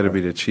 It better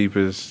be the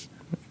cheapest.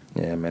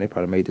 Yeah, man, they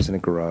probably made this in the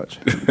garage.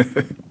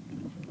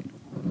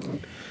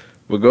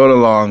 But going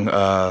along,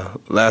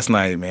 last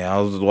night, man, I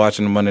was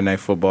watching the Monday Night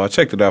Football. I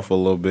checked it out for a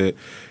little bit.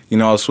 I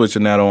was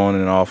switching that on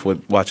and off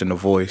with watching The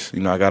Voice.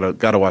 I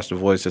gotta watch The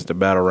Voice. Just the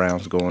battle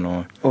rounds going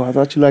on. Oh, I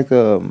thought you liked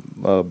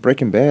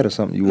Breaking Bad or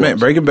something. You watched. Man,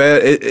 Breaking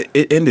Bad,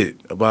 it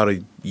ended about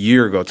a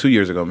year ago, 2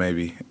 years ago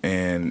maybe,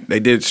 and they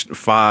did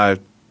 5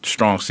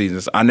 strong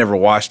seasons. I never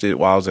watched it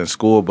while I was in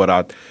school, but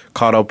I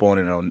caught up on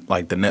it on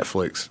like the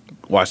Netflix.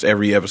 Watched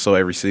every episode,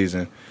 every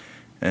season.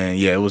 And,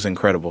 yeah, it was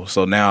incredible.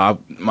 So now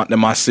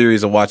my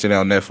series of watching it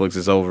on Netflix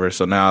is over.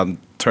 So now I'm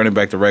turning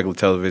back to regular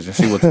television,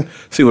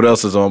 see what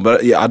else is on.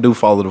 But, yeah, I do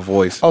follow The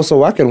Voice. Oh,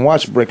 so I can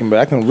watch Breaking Bad.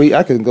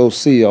 I can go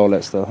see all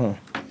that stuff, huh?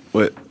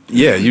 But,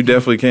 yeah, you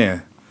definitely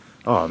can.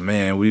 Oh,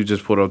 man, we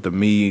just put up the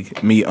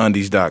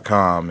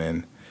meundies.com.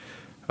 And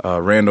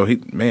Randall, he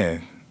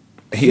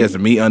has the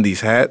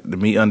MeUndies hat, the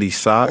MeUndies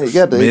socks,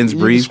 men's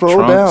briefs, scroll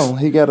trunks. Down.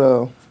 He got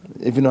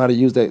if you know how to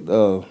use that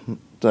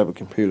type of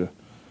computer.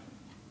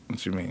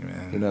 What you mean,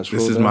 man? This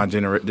is my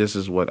This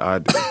is what I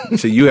do.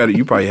 See,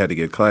 you probably had to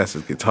get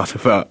classes get taught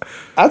about.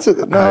 I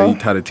took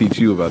how to teach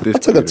you about this. I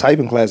took a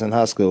typing class in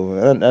high school.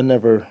 I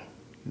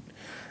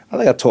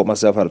think I taught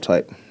myself how to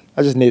type.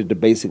 I just needed the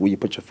basic where you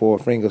put your 4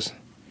 fingers.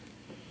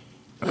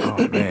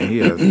 Oh man, he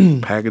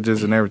has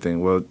packages and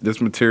everything. Well, this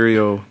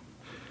material,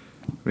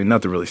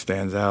 nothing really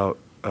stands out.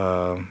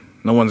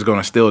 No one's going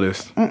to steal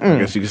this. I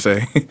guess you could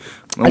say.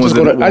 No one's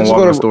going to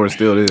walk in the store and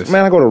steal this.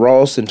 Man, I go to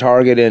Ross and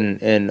Target and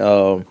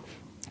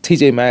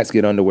TJ Maxx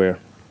get underwear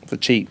for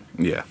cheap.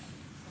 Yeah.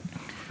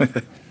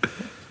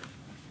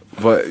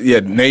 But, yeah,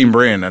 name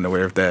brand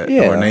underwear, if that.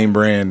 Yeah. Or name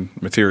brand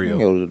material.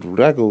 I'm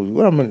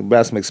going to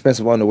buy some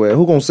expensive underwear.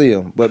 Who going to see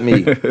them but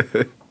me?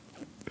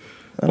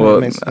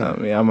 Well,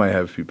 I might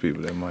have a few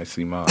people that might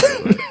see mine.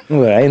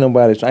 Well, I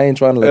ain't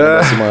trying to let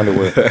them see my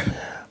underwear.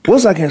 I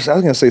was going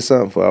to say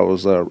something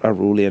before I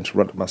rudely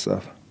interrupted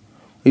myself.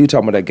 You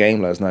talking about that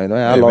game last night?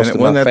 Man, I lost in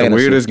my fantasy. Wasn't that the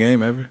weirdest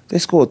game ever? They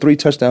scored 3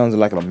 touchdowns in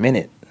like a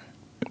minute.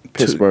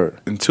 Pittsburgh.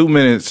 In 2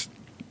 minutes,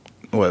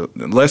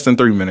 less than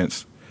 3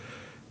 minutes,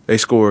 they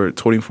scored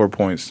 24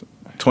 points,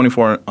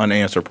 24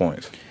 unanswered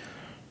points.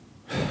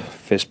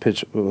 What's his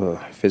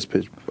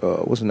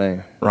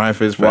name? Ryan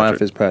Fitzpatrick. Ryan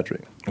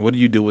Fitzpatrick. What do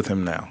you do with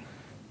him now?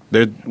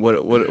 They're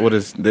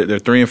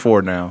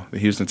 3-4 now. The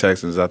Houston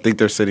Texans. I think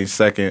they're sitting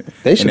second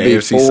in the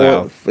AFC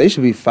South. They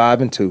should be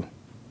 5-2.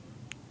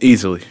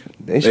 Easily.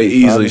 They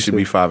easily should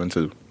be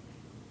 5-2.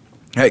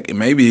 Heck,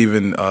 maybe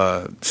even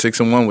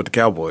 6-1 with the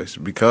Cowboys,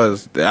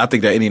 because I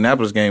think that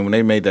Indianapolis game when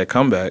they made that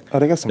comeback,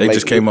 they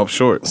just came up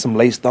short. Some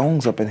lace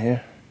thongs up in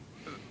here.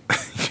 I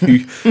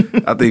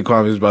think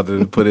Kwamie's about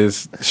to put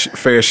his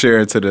fair share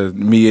into the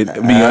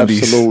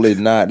MeUndies. Absolutely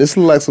not. This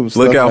looks like some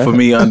stuff. Look out for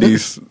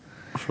MeUndies.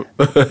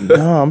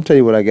 No, I'm tell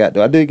you what I got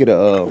though. I did get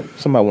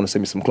somebody want to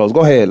send me some clothes.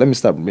 Go ahead. Let me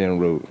stop being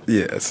rude.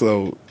 Yeah.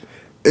 So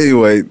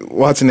anyway,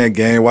 watching that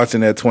game,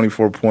 watching that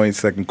 24-point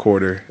second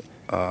quarter.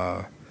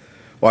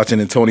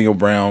 Watching Antonio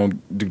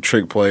Brown do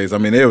trick plays. I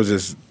mean, it was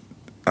just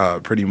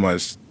pretty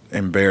much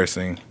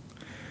embarrassing,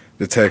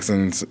 the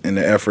Texans and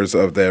the efforts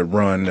of that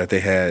run that they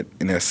had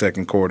in that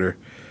second quarter.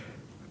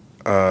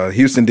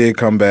 Houston did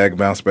come back,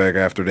 bounce back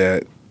after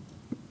that,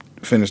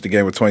 finished the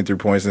game with 23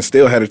 points, and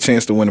still had a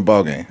chance to win the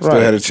ball game. Still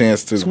had a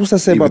chance to what's that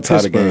say about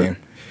tie the game.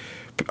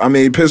 I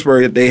mean,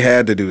 Pittsburgh, they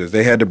had to do this.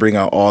 They had to bring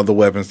out all the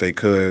weapons they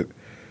could.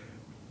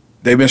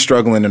 They've been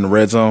struggling in the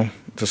red zone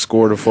to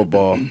score the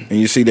football. And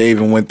you see they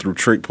even went through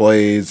trick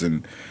plays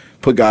and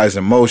put guys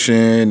in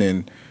motion,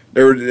 and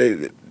they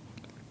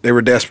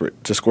were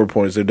desperate to score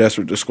points. They're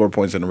desperate to score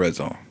points in the red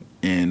zone.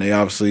 And they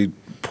obviously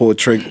pulled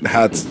tricks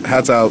out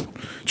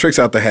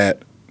the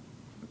hat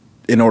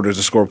in order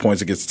to score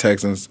points against the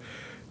Texans,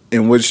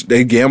 in which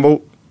they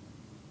gambled.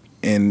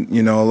 And,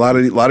 a lot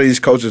of these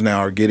coaches now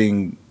are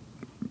getting,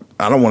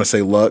 I don't want to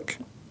say luck,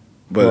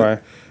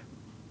 but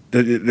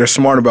they're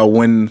smart about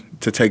when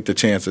to take the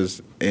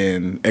chances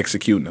and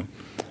executing them.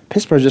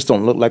 Pittsburgh just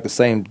don't look like the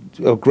same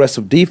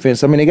aggressive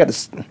defense. I mean, they got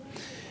this.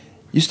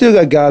 You still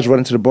got guys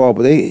running to the ball,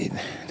 but they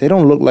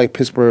don't look like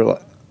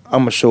Pittsburgh.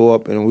 I'm gonna show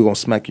up and we're gonna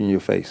smack you in your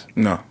face.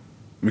 No,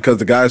 because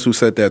the guys who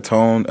set that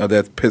tone of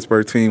that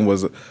Pittsburgh team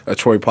was a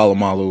Troy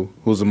Polamalu,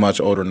 who's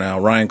much older now.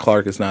 Ryan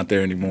Clark is not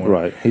there anymore.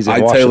 Right. He's in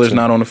Ike Washington. Taylor's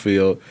not on the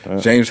field.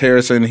 James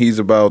Harrison, he's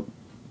about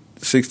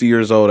 60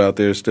 years old out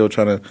there, still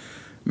trying to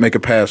make a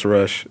pass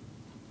rush.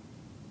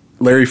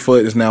 Larry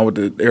Foote is now with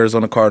the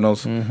Arizona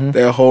Cardinals.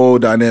 That whole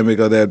dynamic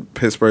of that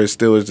Pittsburgh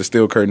Steelers, the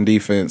steel curtain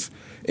defense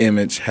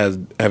image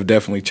have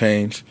definitely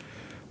changed.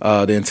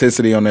 The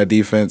intensity on that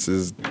defense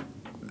it's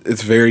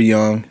very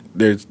young.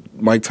 There's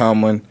Mike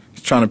Tomlin.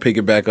 He's trying to pick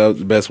it back up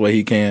the best way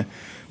he can.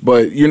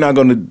 But you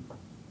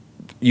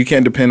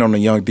can't depend on a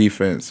young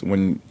defense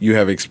when you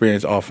have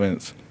experienced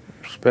offense.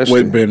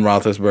 Especially with Ben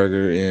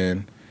Roethlisberger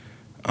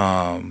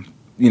and,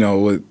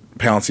 with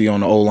Pouncey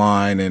on the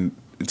O-line and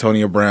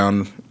Antonio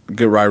Brown,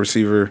 good wide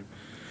receiver.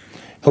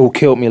 Who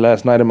killed me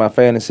last night in my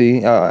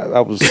fantasy.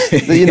 I was,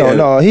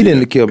 no, he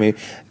didn't kill me.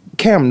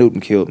 Cam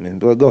Newton killed me.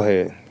 But go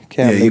ahead.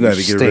 Cam Newton you got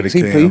to get rid of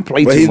Cam. He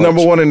played but too he's much.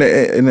 number one in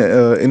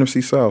the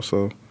NFC South,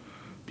 so.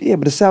 Yeah,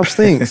 but the South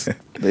stinks.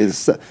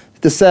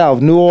 The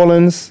South, New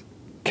Orleans,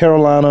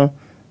 Carolina,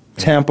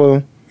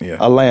 Tampa,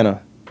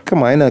 Atlanta.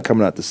 Come on, ain't nothing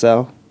coming out the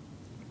South.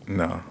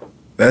 No,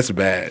 that's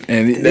bad.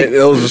 And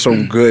those are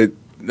some good.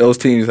 Those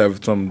teams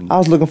have some. I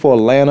was looking for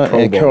Atlanta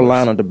and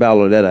Carolina to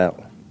battle that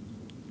out.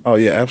 Oh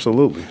yeah,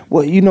 absolutely.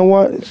 Well, you know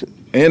what?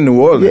 And New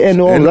Orleans. Yeah, and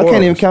New Orleans. I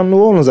can't even count New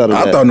Orleans out of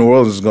that. I thought New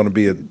Orleans was going to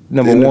be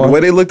number one. The way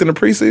they looked in the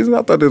preseason,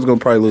 I thought they was going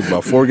to probably lose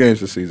about 4 games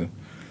this season.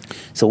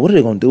 So what are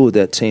they going to do with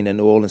that team, that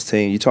New Orleans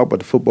team? You talk about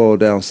the football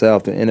down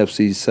south, the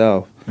NFC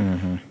South.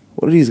 Mm-hmm.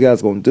 What are these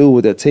guys going to do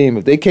with that team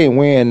if they can't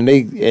win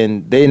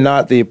and they're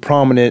not the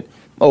prominent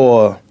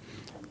or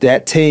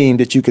that team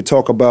that you could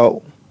talk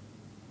about,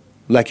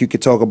 like you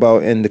could talk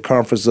about in the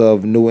conference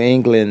of New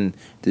England,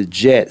 the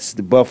Jets,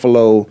 the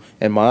Buffalo,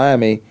 and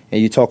Miami,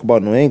 and you talk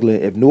about New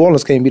England. If New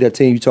Orleans can't be that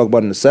team you talk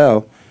about in the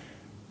South,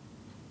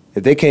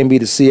 if they can't be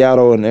the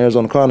Seattle and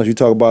Arizona Cardinals, you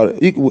talk about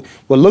it.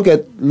 Well, look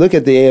at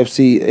the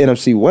AFC,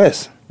 NFC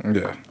West.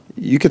 Yeah,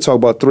 you could talk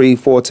about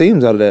 3-4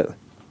 teams out of that.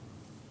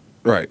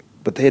 Right.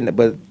 But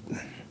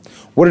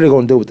what are they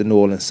going to do with the New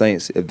Orleans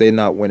Saints if they're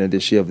not winning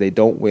this year? If they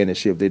don't win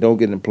this year, if they don't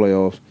get in the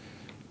playoffs,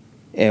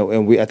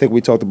 and I think we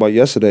talked about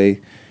yesterday,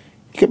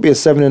 it could be a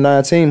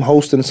 7-9 team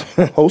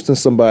hosting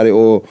somebody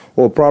or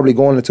probably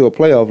going into a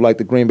playoff like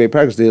the Green Bay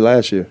Packers did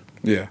last year.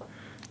 Yeah.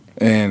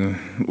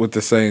 And with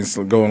the Saints,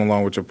 going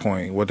along with your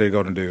point, what they're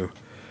going to do,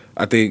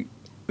 I think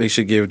they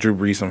should give Drew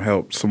Brees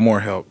some more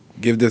help.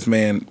 Give this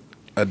man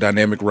a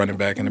dynamic running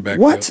back in the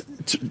backfield. What?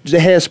 They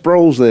had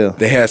Sproles there.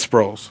 They had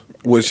Sproles,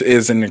 which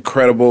is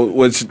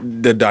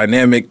the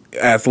dynamic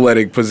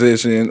athletic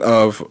position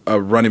of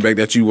a running back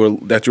that you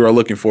are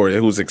looking for,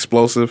 who's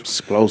explosive.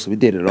 He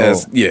did it all.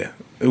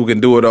 Who can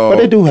do it all. But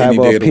they do have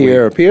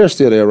Pierre. Pierre's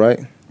still there, right?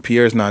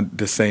 Pierre's not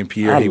the same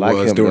Pierre he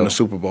was during the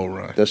Super Bowl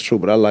run. That's true,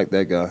 but I like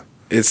that guy.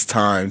 It's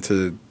time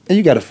to. And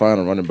you got to find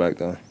a running back,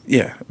 though.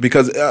 Yeah,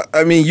 because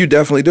you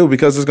definitely do,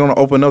 because it's going to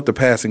open up the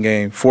passing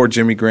game for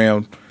Jimmy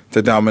Graham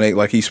to dominate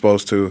like he's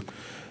supposed to.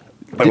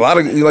 A lot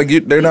of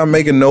they're not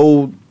making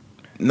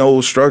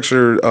no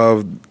structure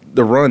of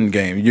the run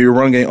game. Your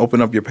run game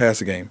open up your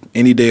passing game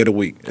any day of the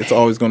week. It's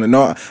always going to.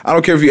 No, I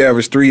don't care if you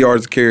average 3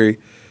 yards a carry.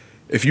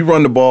 If you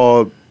run the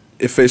ball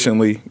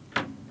efficiently,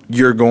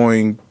 you're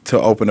going to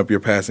open up your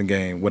passing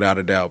game without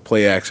a doubt.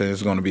 Play action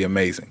is going to be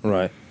amazing.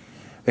 Right.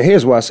 And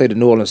here's why I say the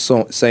New Orleans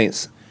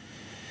Saints,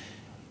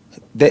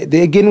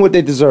 they're getting what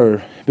they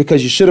deserve,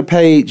 because you should have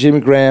paid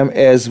Jimmy Graham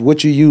as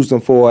what you used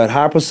them for at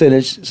high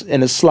percentage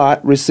in a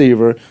slot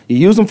receiver. You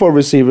used him for a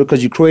receiver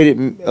because you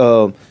created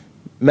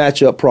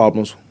matchup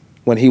problems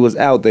when he was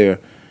out there.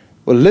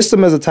 Well, list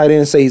him as a tight end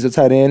and say he's a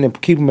tight end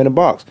and keep him in the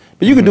box.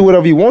 But you can do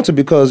whatever you want to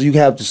because you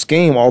have the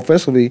scheme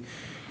offensively.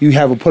 You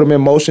have to put him in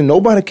motion.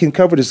 Nobody can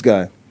cover this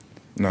guy.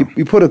 No.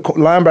 You put a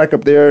linebacker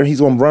up there,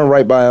 he's going to run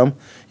right by him.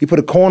 You put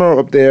a corner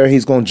up there,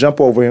 he's going to jump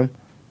over him.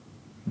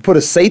 You put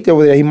a safety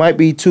over there, he might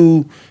be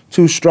too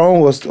strong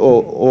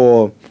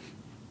or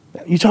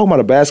you talking about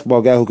a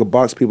basketball guy who could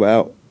box people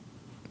out.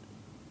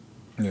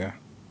 Yeah.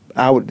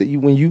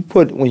 When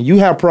you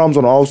have problems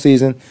on the off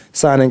season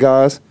signing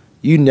guys,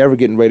 you never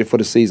getting ready for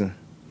the season.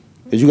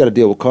 Because you got to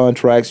deal with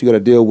contracts, you got to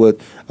deal with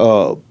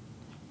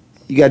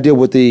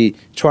the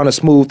trying to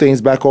smooth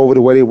things back over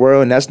the way they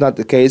were, and that's not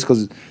the case,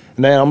 because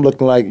now I'm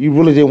looking like you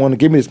really didn't want to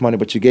give me this money,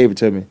 but you gave it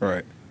to me.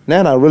 Right.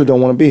 Now I really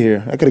don't want to be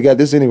here. I could have got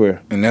this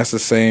anywhere. And that's the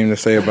same to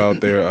say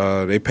about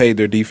their they paid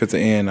their defensive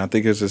end. I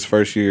think it's his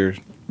first year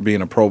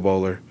being a Pro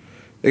Bowler.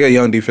 They got a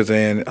young defensive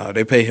end.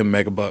 They pay him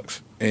mega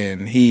bucks,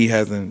 and he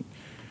hasn't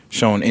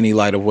shown any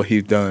light of what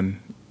he's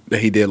done that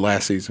he did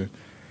last season.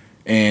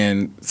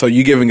 And so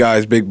you giving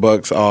guys big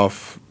bucks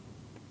off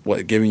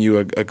giving you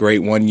a great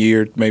 1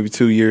 year, maybe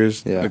 2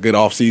 years, a good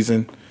off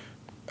season.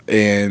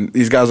 And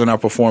these guys are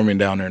not performing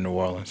down there in New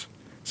Orleans.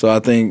 So I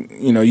think,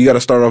 you got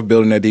to start off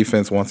building that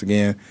defense once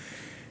again.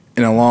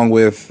 And along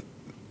with,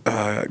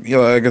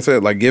 like I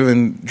said,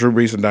 giving Drew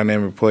Brees a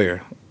dynamic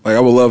player. I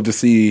would love to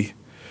see,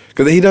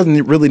 because he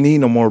doesn't really need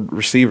no more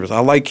receivers. I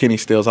like Kenny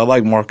Stills. I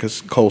like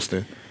Marcus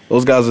Colston.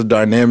 Those guys are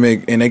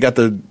dynamic, and they got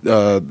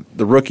the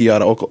rookie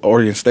out of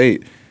Oregon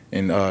State.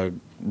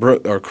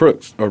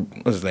 Crooks, or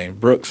what's his name,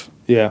 Brooks.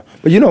 Yeah,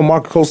 but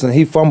Mark Colston,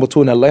 he fumbled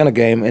to an Atlanta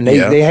game, and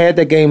they had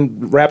that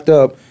game wrapped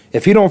up.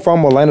 If he don't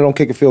fumble, Atlanta don't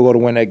kick a field goal to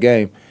win that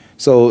game.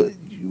 So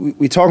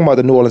we talking about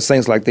the New Orleans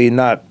Saints like they're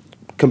not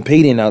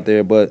competing out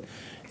there, but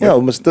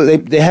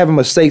they having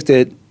mistakes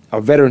that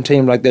a veteran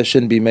team like that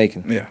shouldn't be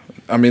making. Yeah,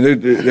 I mean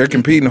they're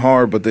competing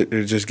hard, but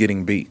they're just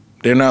getting beat.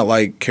 They're not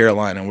like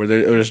Carolina where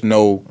there's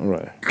no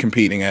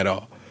competing at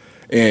all.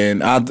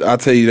 And I'll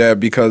tell you that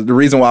because the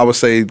reason why I would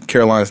say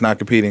Carolina's not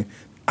competing,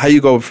 how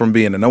you go from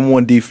being the number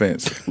one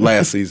defense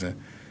last season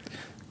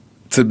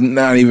to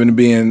not even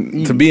being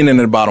in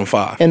the bottom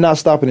 5 and not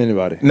stopping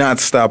anybody, not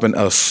stopping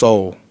a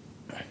soul.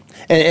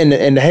 And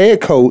the head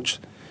coach,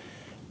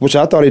 which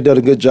I thought he did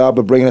a good job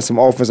of bringing in some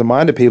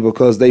offensive-minded people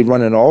because they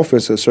run an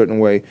offense a certain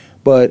way.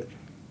 But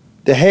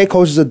the head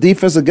coach is a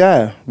defensive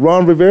guy.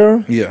 Ron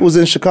Rivera was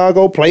in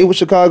Chicago, played with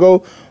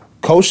Chicago,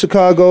 coached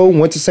Chicago,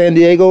 went to San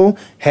Diego,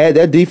 had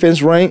that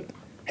defense ranked,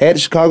 had the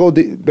Chicago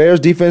Bears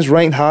defense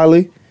ranked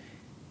highly.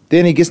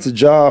 Then he gets the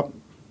job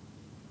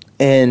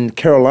in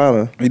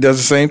Carolina. He does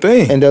the same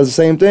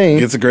thing.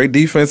 Gets a great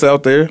defense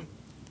out there.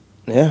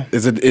 Yeah.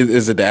 Is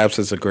it the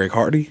absence of Greg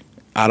Hardy?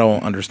 I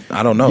don't understand.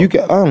 I don't know. I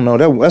don't know.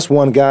 That's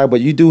one guy,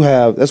 but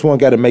that's one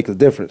guy to make a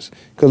difference.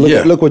 Because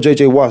look what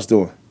J.J. Watt's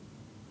doing.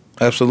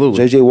 Absolutely.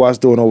 J.J. Watt's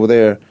doing over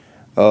there.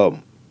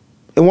 And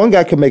one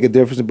guy can make a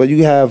difference, but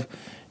you have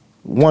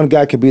one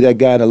guy could be that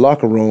guy in the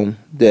locker room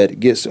that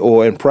gets,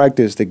 or in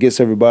practice, that gets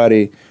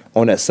everybody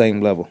on that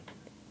same level.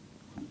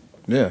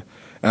 Yeah.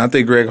 And I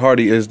think Greg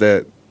Hardy is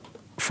that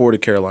for the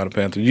Carolina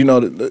Panthers.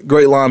 The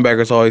great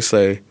linebackers always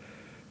say,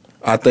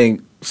 I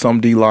think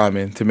some D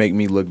linemen to make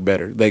me look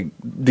better. Like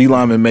D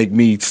linemen make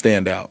me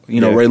stand out.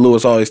 Ray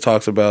Lewis always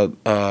talks about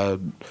the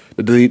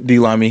D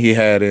lineman he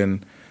had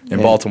in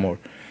Baltimore.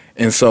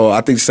 And so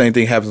I think the same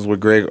thing happens with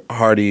Greg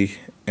Hardy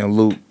and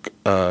Luke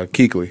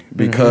Kuechly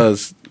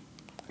because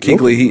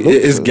Kuechly,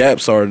 his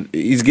gaps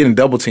he's getting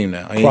double teamed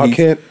now. Clark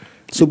Kent,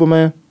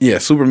 Superman? Yeah,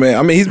 Superman.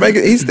 I mean,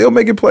 he's still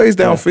making plays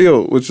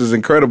downfield, which is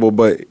incredible,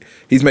 but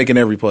he's making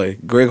every play.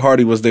 Greg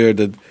Hardy was there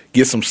to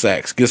get some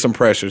sacks, get some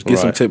pressures, get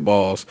some tip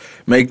balls,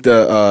 make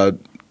the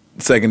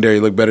secondary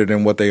look better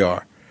than what they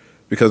are.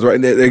 Because they're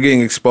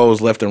getting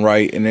exposed left and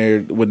right, and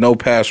they're with no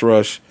pass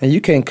rush. And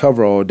you can't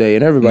cover all day,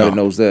 and everybody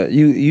knows that.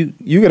 You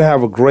can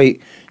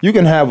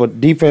have a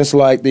defense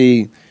like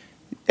the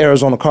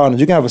Arizona Cardinals.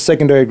 You can have a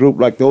secondary group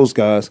like those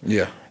guys.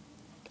 Yeah.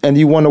 And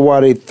you wonder why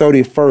they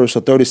 31st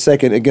or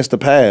 32nd against the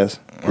pass.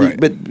 Right.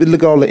 But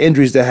look at all the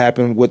injuries that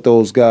happen with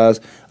those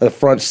guys, the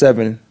front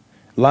 7,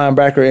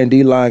 linebacker and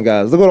D-line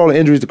guys. Look at all the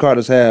injuries the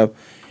Cardinals have.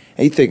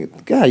 And you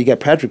think, God, you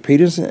got Patrick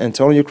Peterson,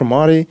 Antonio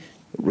Cromartie,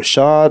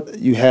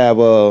 Rashad. You have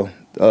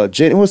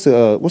what's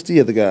the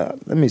other guy?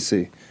 Let me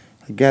see.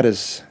 I'll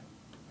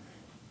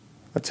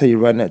tell you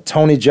right now.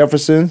 Tony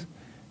Jefferson,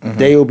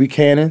 Dale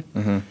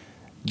Buchanan,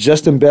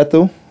 Justin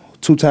Bethel,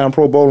 2-time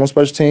Pro Bowl on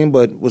special team,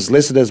 but was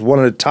listed as one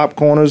of the top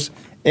corners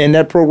in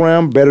that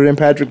program, better than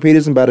Patrick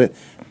Peterson, by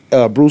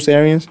Bruce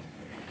Arians.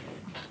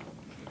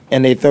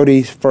 And they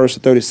 31st or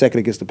 32nd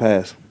against the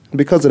pass.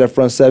 Because of that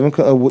front 7,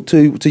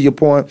 to your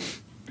point,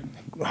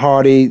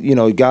 Hardy,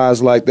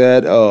 guys like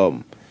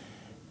that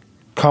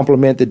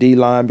complement the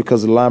D-line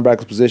because of the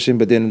linebackers position,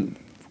 but then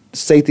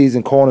safeties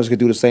and corners could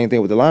do the same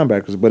thing with the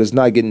linebackers, but it's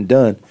not getting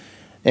done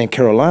in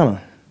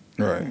Carolina.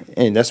 Right.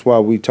 And that's why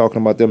we're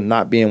talking about them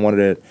not being one of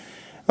the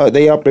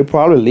they're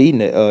probably leading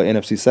the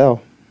NFC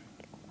South.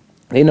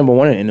 They number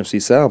 1 in the NFC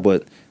South,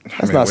 but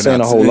that's not saying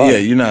a whole lot. Yeah,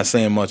 you're not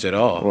saying much at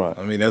all. Right.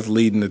 I mean, that's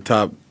leading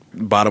the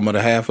bottom of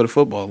the half of the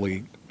football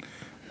league.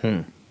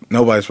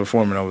 Nobody's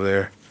performing over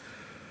there.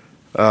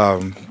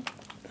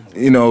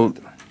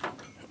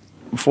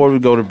 Before we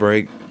go to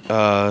break,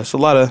 it's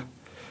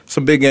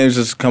some big games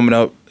that's coming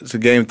up. It's a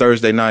game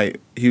Thursday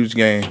night, huge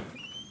game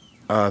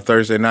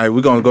Thursday night.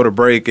 We're going to go to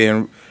break,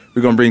 and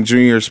we're going to bring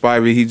Junior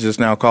Spivey. He's just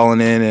now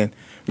calling in, and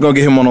we're going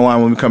to get him on the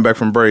line when we come back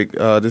from break.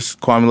 This is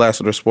Kwamie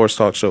Lassiter Sports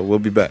Talk Show. We'll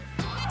be back.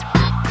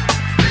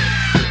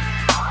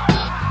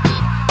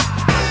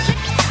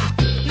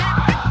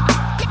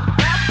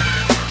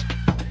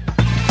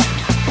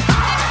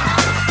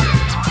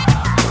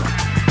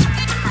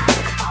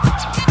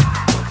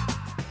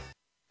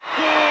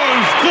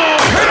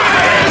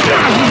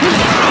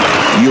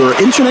 Your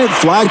internet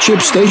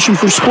flagship station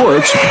for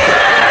sports.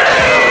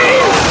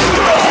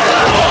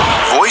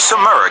 Voice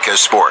America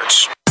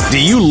Sports.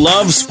 Do you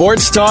love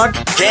sports talk?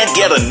 Can't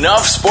get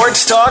enough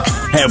sports talk?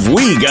 Have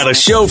we got a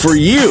show for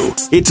you?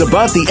 It's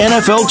about the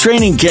NFL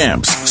training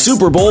camps,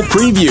 Super Bowl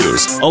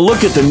previews, a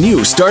look at the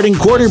new starting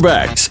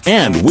quarterbacks,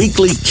 and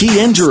weekly key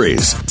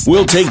injuries.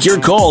 We'll take your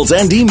calls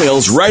and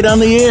emails right on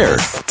the air.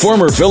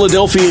 Former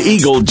Philadelphia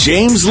Eagle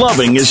James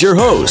Loving is your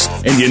host,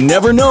 and you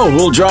never know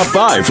who'll drop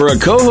by for a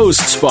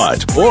co-host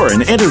spot or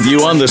an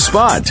interview on the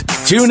spot.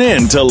 Tune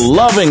in to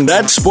Loving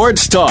That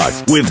Sports Talk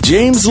with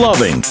James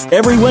Loving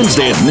every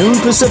Wednesday at noon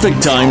Pacific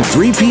Time,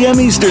 3 p.m.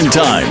 Eastern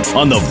Time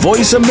on the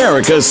Voice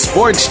America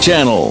Sports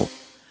Channel.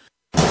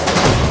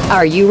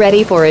 Are you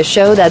ready for a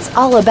show that's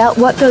all about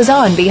what goes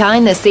on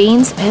behind the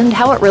scenes and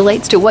how it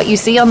relates to what you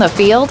see on the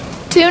field?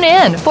 Tune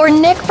in for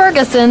Nick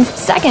Ferguson's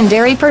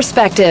Secondary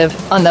Perspective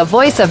on the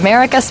Voice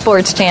America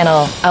Sports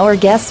Channel. Our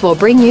guests will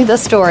bring you the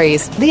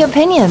stories, the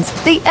opinions,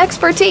 the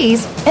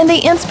expertise, and the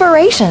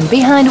inspiration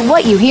behind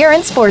what you hear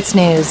in sports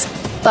news.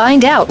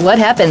 Find out what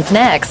happens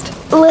next.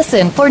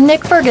 Listen for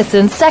Nick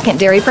Ferguson's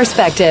Secondary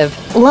Perspective,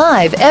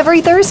 live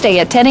every Thursday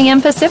at 10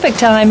 a.m. Pacific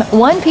Time,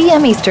 1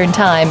 p.m. Eastern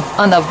Time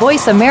on the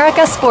Voice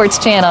America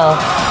Sports Channel.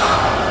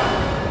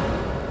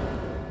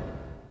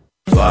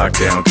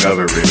 Lockdown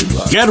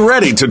coverage. Get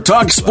ready to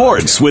talk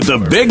sports with the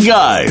big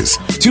guys.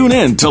 Tune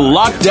in to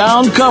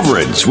Lockdown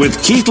Coverage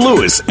with Keith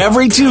Lewis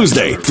every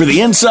Tuesday for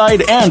the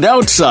inside and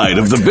outside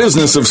of the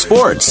business of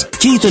sports.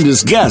 Keith and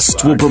his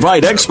guests will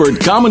provide expert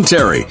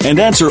commentary and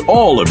answer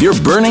all of your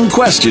burning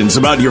questions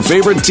about your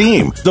favorite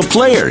team, the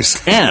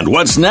players, and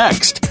what's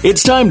next.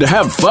 It's time to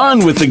have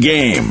fun with the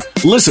game.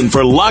 Listen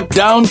for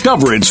Lockdown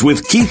Coverage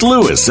with Keith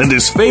Lewis and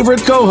his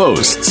favorite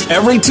co-hosts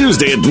every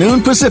Tuesday at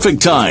noon Pacific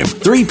Time,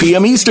 3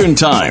 p.m. Eastern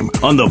Time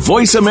on the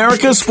Voice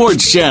America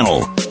Sports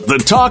Channel. The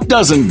talk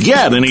doesn't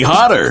get any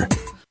hotter.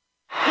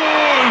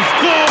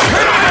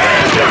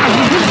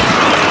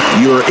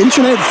 Your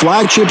internet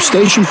flagship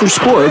station for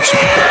sports.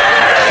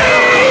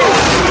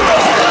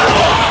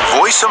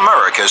 Voice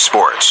America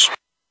Sports.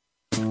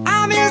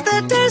 I miss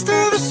the taste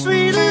of the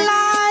sweet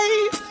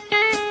life.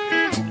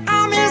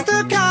 I miss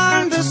the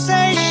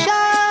conversation.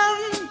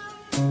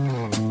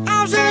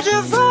 I'm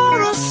searching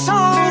for a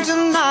song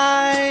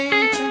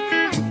tonight.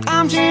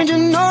 I'm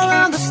changing all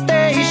of the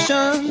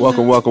stations.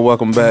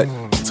 Welcome back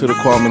to the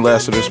Kwamie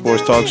Lassiter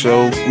Sports Talk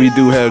Show. We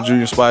do have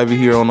Junior Spivey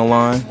here on the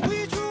line,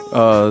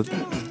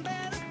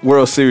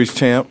 World Series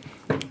champ,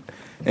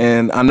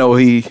 and I know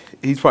he's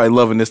probably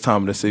loving this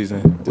time of the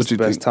season. It's the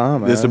best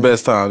time, man. It's the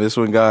best time. This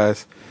one,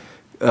 guys.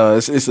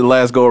 It's the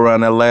last go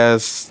around. That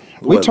last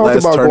we talked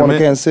last about tournament. going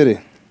to Kansas City.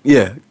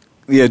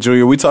 Yeah,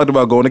 Junior. We talked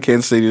about going to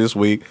Kansas City this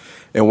week,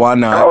 and why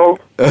not? Oh.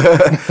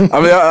 I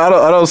mean, I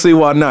don't see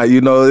why not.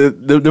 You know,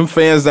 them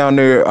fans down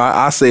there.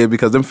 I say it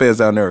because them fans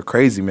down there are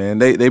crazy, man.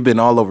 They've been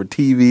all over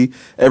TV,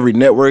 every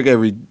network,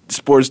 every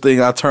sports thing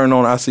I turn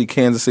on. I see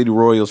Kansas City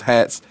Royals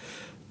hats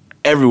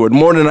everywhere,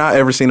 more than I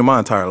ever seen in my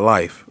entire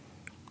life.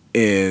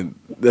 And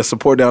the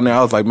support down there,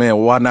 I was like, man,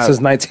 why not?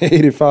 Since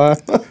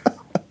 1985.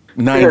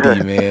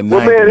 90, man. 90.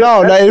 Well, man,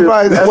 No,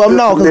 85. Well,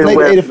 no, because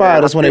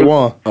 1985, that's when they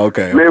won.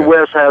 Okay.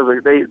 Midwest has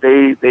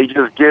they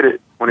just get it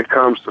when it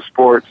comes to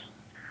sports.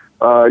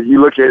 You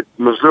look at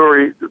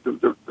Missouri,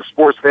 the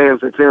sports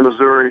fans that's in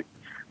Missouri.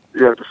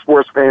 You have the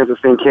sports fans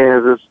that's in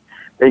Kansas.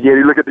 They get it.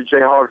 You look at the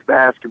Jayhawks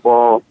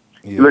basketball.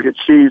 Yeah. You look at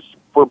Chiefs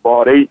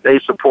football. They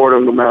support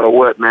them no matter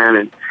what, man.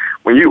 And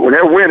when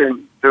they're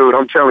winning, dude,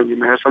 I'm telling you,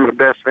 man, some of the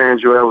best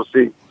fans you'll ever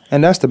see.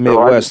 And that's the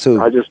Midwest,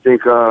 too. I just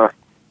think,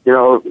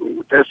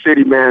 that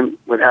city, man,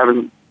 with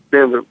having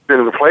been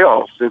in the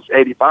playoffs since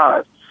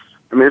 '85,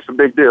 I mean, it's a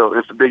big deal.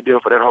 It's a big deal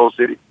for that whole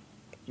city.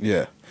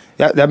 Yeah.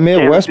 That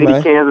Midwest,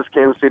 Kansas City, man.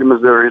 Kansas City,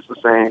 Missouri, it's the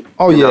same.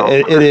 Oh, yeah,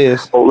 it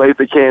is.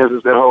 Olathe,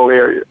 Kansas, that whole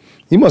area.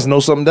 You must know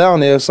something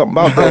down there, something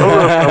about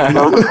that.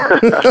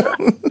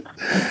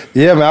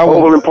 Yeah, man.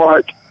 Overland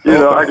Park,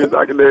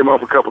 I can name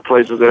off a couple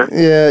places there.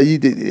 Yeah, you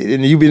did,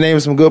 and you be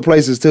naming some good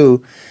places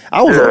too.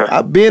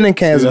 I've been in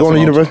Kansas, going to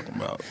university.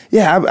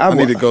 Yeah, I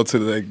need to go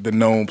to the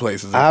known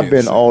places. I've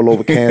been all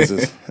over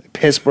Kansas,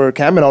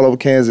 Pittsburgh. I've been all over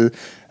Kansas.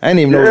 I didn't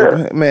even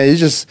know. Man, it's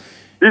just.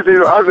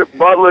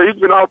 Butler, he's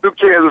been all through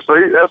Kansas, so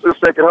that's his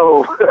second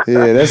home.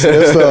 Yeah, that's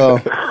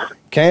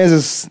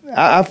Kansas.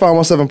 I found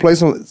myself in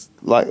places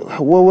like,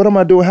 well, what am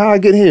I doing? How I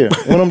get here?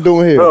 What I'm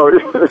doing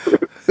here?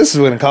 This is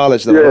when in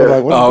college, though. Yeah.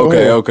 Like,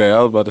 okay. I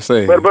was about to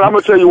say. But I'm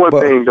going to tell you one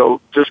thing, though.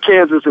 Just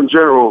Kansas in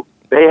general,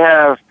 they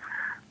have,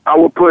 I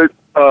would put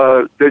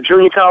the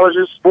junior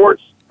colleges,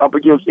 sports, up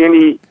against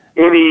any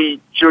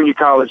junior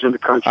college in the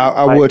country.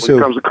 I would, too.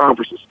 When it comes to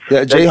conferences.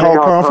 Yeah,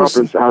 Jayhawk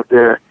Conference out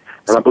there.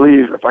 And I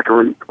believe, if I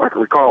can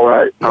recall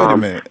right, Wait a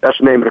minute. that's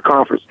the name of the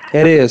conference.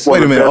 It is.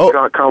 Wait a minute. One of the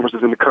best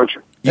conferences in the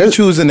country. You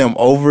choosing them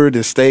over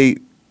the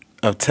state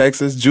of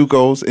Texas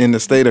JUCOs in the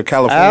state of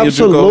California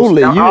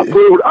Absolutely.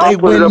 JUCOs? I'll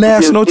put it up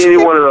national against any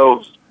one of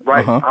those.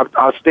 Right.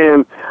 I'll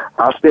stand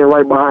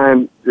right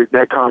behind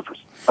that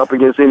conference, up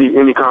against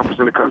any conference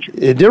in the country.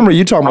 In Denver,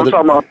 you talking I'm about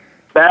talking about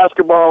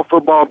basketball,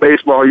 football,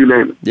 baseball, you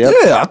name it. Yep.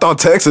 Yeah, I thought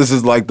Texas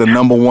is like the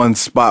number one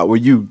spot where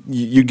you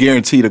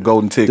guarantee the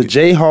golden the ticket.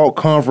 Jayhawk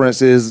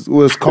Conference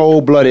was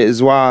cold blooded.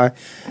 Is why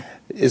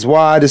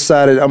I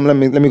decided let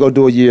me go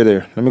do a year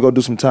there. Let me go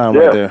do some time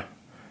right there.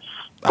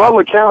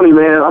 Butler County,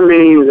 man. I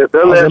mean,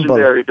 they're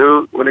legendary,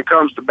 dude. When it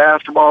comes to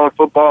basketball and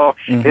football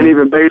and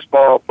even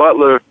baseball,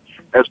 Butler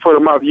has put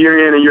them out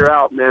year in and year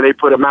out. Man, they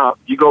put them out.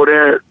 You go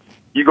there.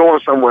 You going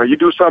somewhere. You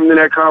do something in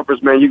that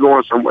conference, man, you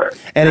going somewhere.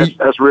 And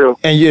that's real.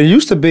 And it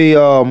used to be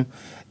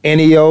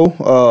NEO.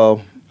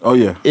 Oh,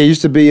 yeah. It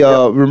used to be,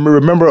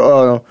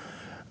 remember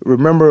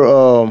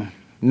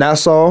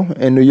Nassau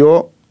in New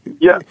York?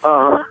 Yeah.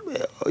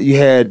 You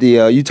had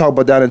the you talk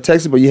about down in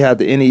Texas, but you had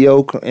the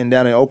NEO and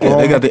down in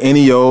Oklahoma. Yeah, they got the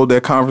NEO.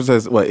 Their conference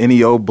has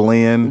NEO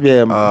blend.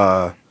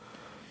 Yeah.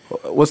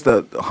 What's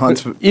the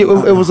Huntsville? It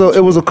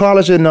was a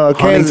college in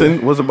Kansas.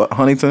 Huntington. What's about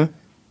Huntington?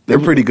 They're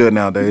pretty good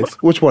nowadays.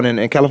 Which one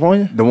in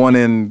California? The one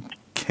in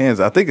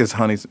Kansas. I think it's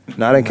Huntington.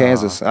 Not in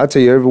Kansas. I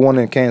tell you, everyone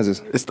in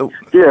Kansas. It's the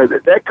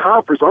that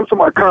conference. I'm talking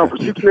about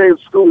conference. You can name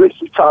school. They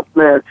top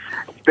man.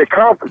 The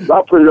conference.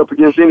 I put it up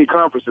against any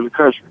conference in the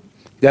country.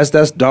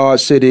 That's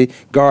Dodge City,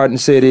 Garden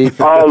City,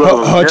 all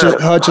of them,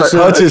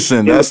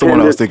 Hutchinson. That's the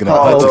one I was thinking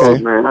of.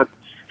 Okay, man.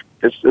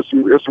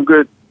 It's some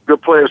good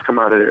players come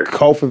out of there.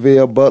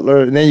 Coffeyville,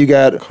 Butler, and then you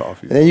got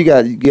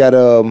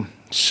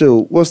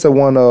shoot, what's the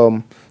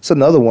one? It's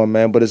another one,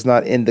 man, but it's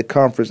not in the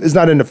conference. It's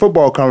not in the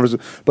football conference,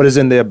 but it's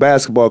in their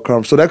basketball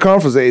conference. So that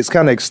conference is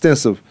kind of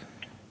extensive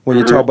when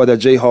you talk about that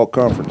Jayhawk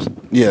conference.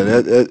 Yeah,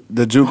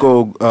 the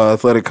JUCO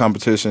athletic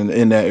competition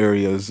in that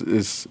area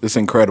is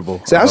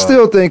incredible. See, I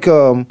still think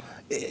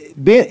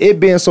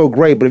being so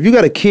great, but if you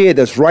got a kid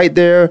that's right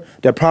there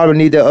that probably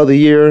need that other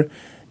year,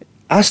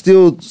 I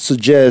still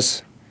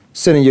suggest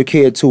sending your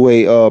kid to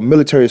a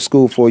military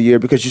school for a year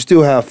because you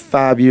still have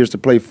 5 years to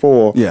play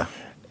for. Yeah.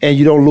 And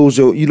you don't lose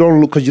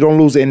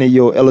any of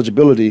your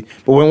eligibility.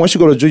 But once you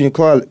go to junior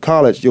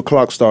college, your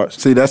clock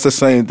starts. See, that's the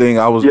same thing.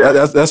 That's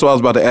what I was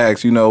about to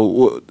ask. You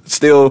know,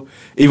 still,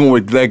 even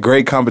with that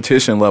great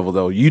competition level,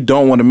 though, you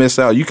don't want to miss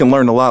out. You can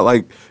learn a lot,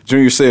 like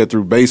Junior said,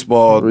 through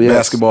baseball,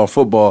 basketball,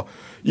 football.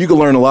 You can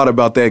learn a lot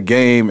about that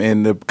game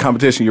and the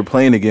competition you're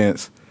playing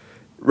against,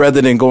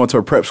 rather than going to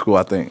a prep school,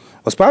 I think.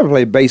 Let's probably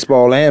play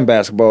baseball and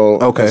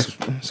basketball. Okay.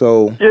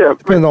 So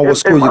depending on what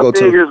school you go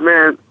to. My thing is,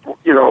 man,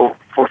 you know,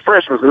 for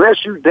freshmen,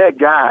 unless you that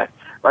guy,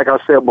 like I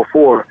said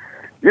before,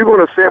 you're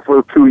going to sit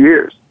for 2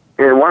 years.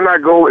 And why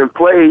not go and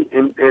play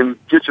and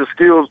get your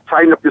skills,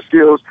 tighten up your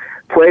skills,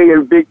 play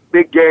in big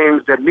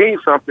games that mean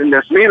something,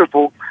 that's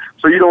meaningful,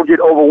 so you don't get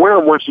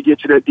overwhelmed once you get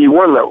to that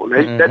D1 level.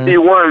 Mm-hmm. That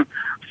D1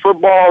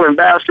 football and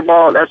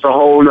basketball, that's a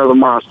whole other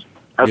monster.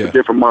 That's a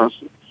different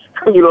monster.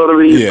 You know what I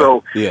mean? Yeah,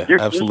 so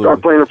you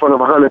start playing in front of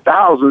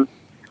 100,000,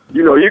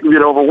 you know, you can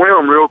get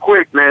overwhelmed real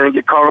quick, man, and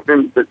get caught up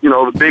in,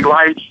 the big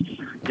lights,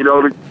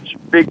 the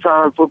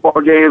big-time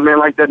football games, man,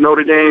 like that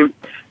Notre Dame,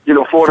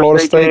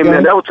 Florida State game,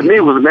 man. That was, to me,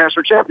 was a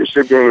national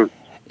championship game.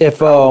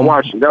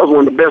 Watching. That was one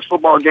of the best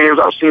football games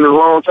I've seen in a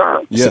long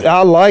time. Yeah,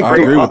 I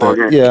agree with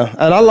that. Yeah,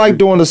 and I like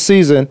during the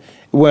season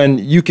when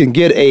you can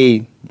get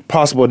a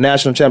possible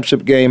national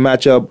championship game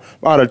matchup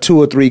out of 2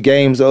 or 3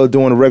 games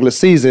during the regular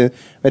season,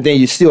 and then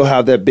you still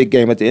have that big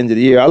game at the end of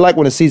the year. I like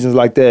when the season's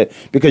like that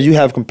because you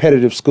have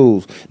competitive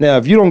schools. Now,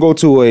 if you don't go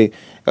to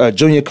a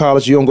junior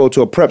college, you don't go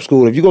to a prep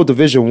school. If you go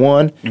Division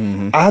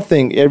I, I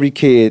think every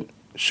kid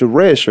should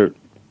redshirt.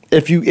 I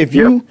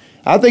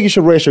think you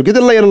should redshirt. Get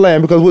the lay of the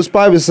land because what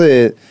Spivey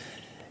said,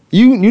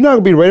 you're not going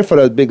to be ready for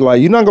that big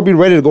life. You're not going to be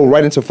ready to go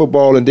right into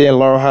football and then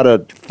learn how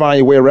to find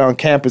your way around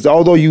campus,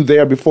 although you're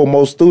there before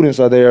most students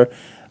are there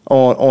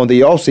on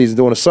the off season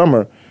during the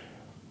summer.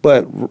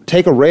 But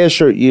take a red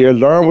shirt year,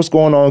 learn what's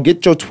going on,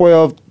 get your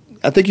 12.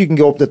 I think you can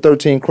go up to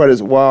 13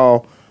 credits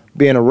while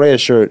being a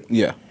red shirt.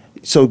 Yeah.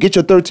 So get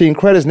your 13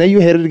 credits, now you're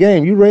ahead of the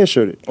game. You red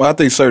shirted. Well, I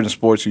think certain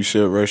sports you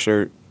should red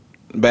shirt.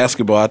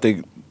 Basketball, I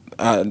think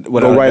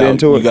go right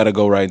into it. You got to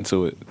go right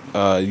into it.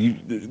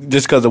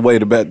 Just because of the way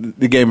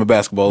the game of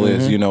basketball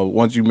is,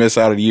 once you miss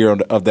out a year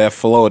of that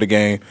flow of the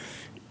game,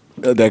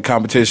 that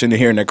competition,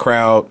 hearing the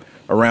crowd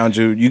around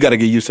you, you got to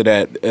get used to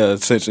that.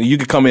 Essentially, you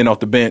could come in off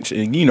the bench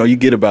and you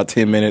get about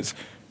 10 minutes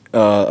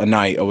a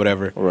night or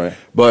whatever. Right.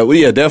 But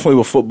definitely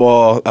with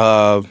football,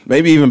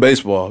 maybe even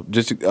baseball,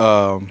 just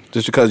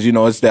because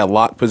it's that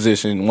locked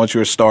position. Once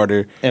you're a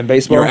starter, and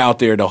baseball, you're out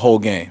there the whole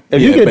game.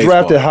 If you get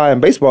drafted high in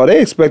baseball, are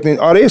they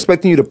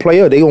expecting you to play,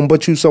 or they gonna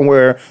put you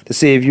somewhere to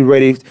see if you're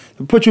ready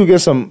to put you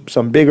against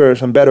some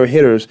better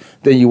hitters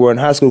than you were in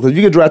high school? Because if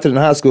you get drafted in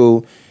high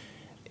school,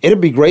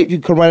 it'd be great if you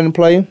come right in and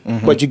play,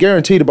 but you're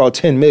guaranteed about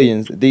 $10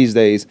 million these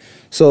days.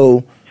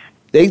 So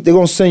they're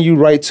going to send you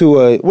right to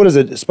a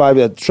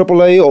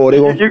AAA, or they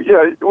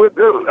going with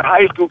the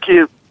high school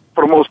kids,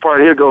 for the most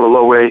part, he'll go to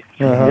low A.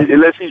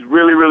 Unless he's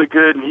really, really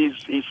good and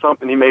he's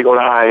something, he may go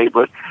to high A,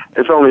 but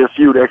it's only a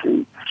few that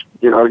can,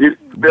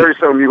 very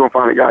seldom you're going to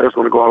find a guy that's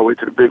going to go all the way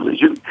to the big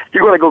leagues. You're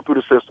going to go through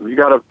the system. You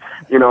got to,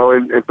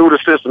 and through the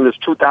system, there's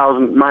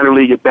 2,000 minor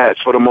league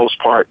at-bats for the most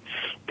part.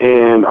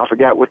 And I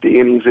forgot what the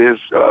innings is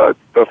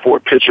for a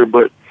pitcher,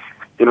 but,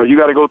 you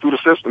got to go through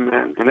the system,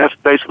 man. And that's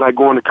basically like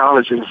going to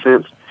college in a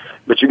sense.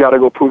 But you got to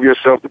go prove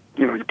yourself that,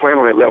 you're playing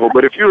on that level.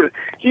 But if you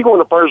go in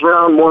the first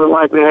round, more than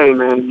likely, hey,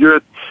 man,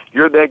 you're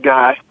that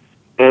guy,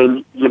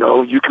 and,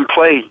 you can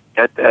play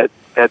at that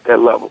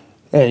level.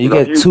 And you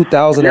get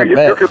 2,000 at bat. If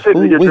you're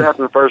considered to get drafted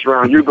in the first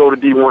round, you go to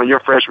D1, your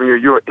freshman year,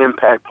 you're an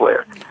impact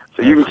player.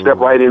 So you can step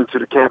right into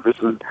the campus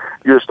and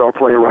you'll start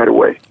playing right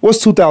away. What's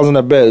 2,000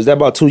 at bat? Is that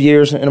about 2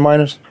 years in the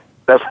minors?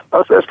 That's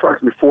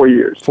approximately 4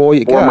 years. 4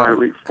 years. 4 minor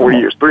leagues. 4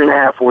 years.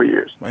 3.5, 4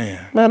 years.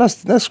 Man,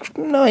 that's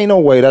no, ain't no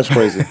way. That's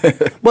crazy.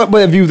 but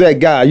if you that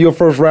guy, you're a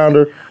first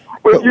rounder.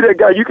 Well, if you're that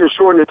guy, you can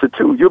shorten it to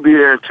 2. You'll be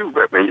there in 2.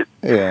 But, man,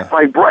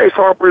 like Bryce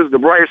Harper's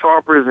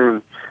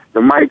and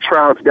the Mike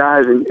Trout's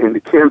guys and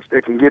the Kemps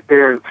that can get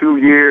there in 2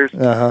 years.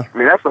 I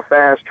mean, that's a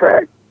fast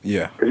track.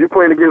 Yeah. Because you're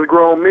playing against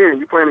grown men.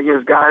 You're playing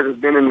against guys that's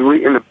been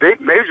in the big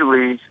major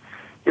leagues,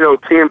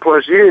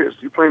 10-plus years.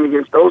 You're playing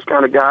against those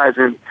kind of guys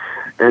and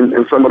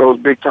some of those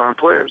big-time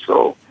players.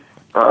 So,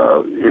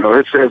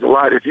 it says a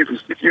lot. If you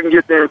can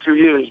get there in 2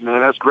 years,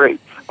 man, that's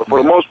great. But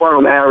for the most part,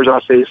 on the average,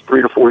 I'll say it's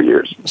 3 to 4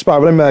 years.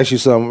 Spot, let me ask you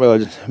something.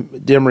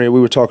 Demery, we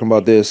were talking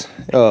about this.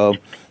 The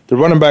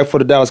running back for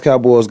the Dallas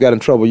Cowboys got in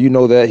trouble. You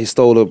know that. He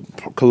stole a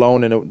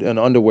cologne and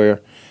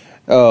underwear.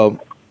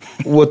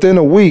 Within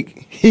a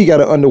week, he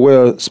got an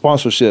underwear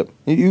sponsorship.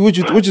 What'd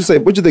you say?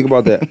 What'd you think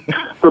about that?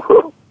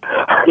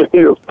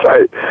 He was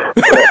tight.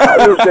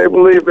 I just can't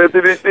believe it.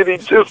 Did he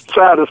just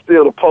try to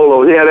steal the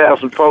polo? He had to have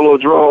some polo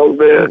drawers,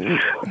 man.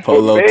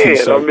 Polo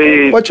t-shirt. I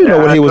mean, but you know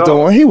what he was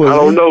doing. I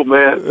don't know,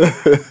 man.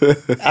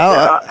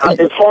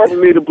 It's hard for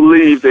me to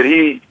believe that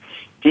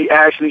he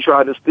actually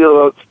tried to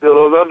steal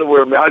those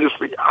underwear, man.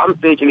 I'm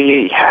thinking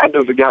he had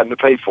to have gotten to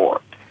pay for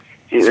them.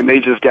 And they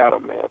just got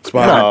him, man.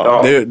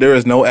 No. There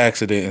is no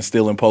accident in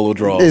stealing polo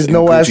drawers. There's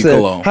no Gucci accident.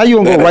 cologne. How you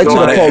gonna go right to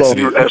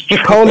the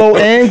polo? Polo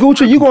and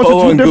Gucci? You going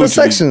to 2 different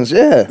sections?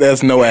 Yeah.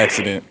 That's no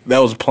accident. That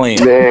was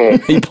planned.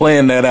 Man. He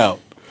planned that out.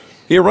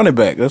 He a running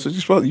back. That's what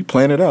you're supposed to. You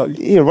plan it out.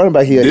 He a running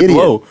back. He an idiot.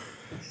 Low.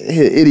 He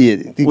an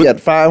idiot. He got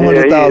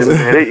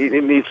 500,000.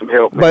 He needs some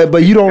help, man.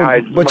 But you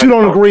don't. But you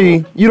don't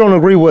agree. You don't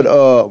agree with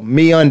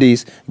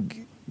MeUndies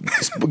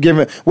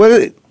giving.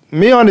 Well,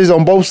 MeUndies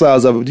on both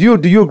sides of it.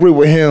 Do you agree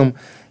with him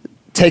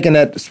taking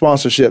that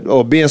sponsorship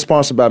or being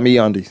sponsored by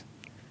MeUndies?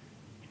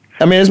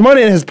 I mean, there's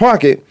money in his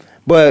pocket,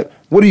 but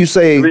what do you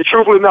say? I mean,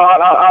 truthfully, no,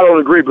 I don't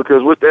agree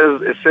because with that,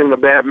 it's sending a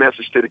bad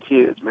message to the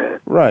kids, man.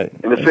 Right.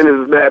 And it's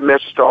sending a bad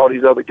message to all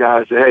these other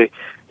guys that, hey,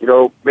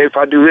 maybe if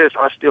I do this,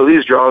 I steal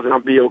these drawers and I'll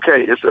be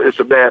okay. It's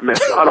a bad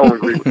message. I don't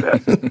agree with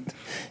that.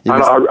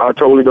 I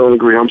totally don't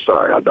agree. I'm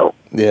sorry, I don't.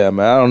 Yeah,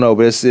 man, I don't know,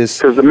 but it's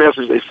because the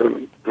message they send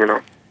me,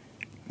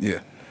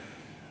 Yeah.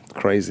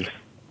 Crazy.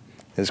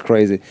 It's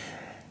crazy.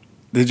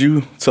 Did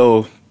you?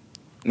 So,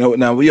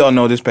 now we all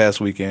know this past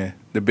weekend,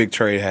 the big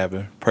trade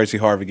happened. Percy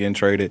Harvin getting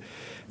traded.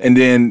 And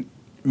then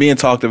being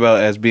talked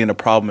about as being a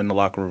problem in the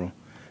locker room.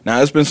 Now,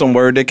 there's been some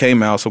word that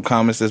came out, some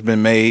comments that's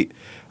been made.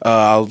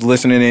 I was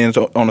listening in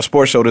on a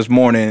sports show this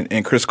morning,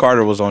 and Chris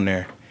Carter was on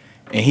there.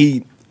 And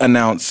he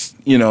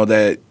announced,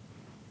 that,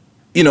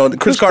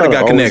 Chris Carter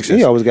got connections.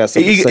 He always got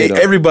something to say, though.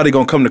 Everybody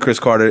going to come to Chris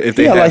Carter if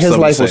they have like his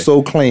something life to say. was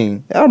so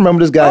clean. I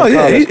remember this guy in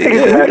college.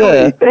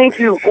 Yeah. Thank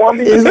you,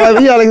 Kwamie. His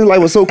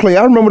life was so clean.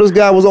 I remember this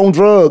guy was on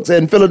drugs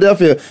in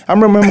Philadelphia. I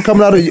remember him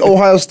coming out of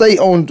Ohio State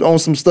on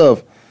some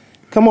stuff.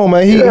 Come on,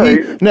 man.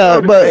 He's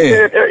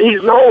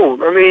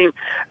known. I mean,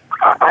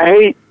 I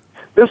hate.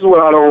 This is what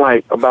I don't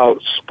like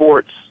about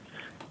sports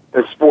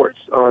and sports.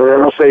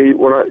 And I'll say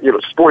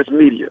sports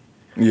media.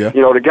 Yeah.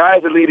 The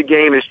guys that lead the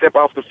game, they step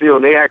off the field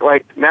and they act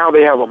like now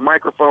they have a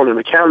microphone and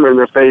a camera in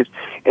their face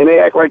and they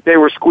act like they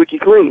were squeaky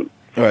clean.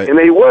 Right. And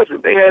they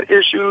wasn't. They had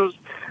issues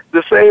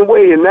the same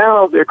way, and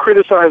now they're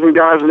criticizing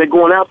guys and they're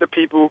going after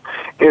people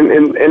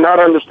and not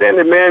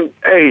understanding, man,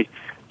 hey,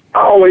 I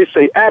always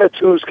say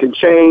attitudes can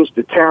change,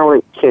 the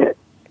talent can't.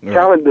 Right.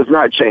 Talent does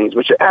not change,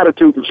 but your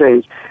attitude can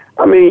change.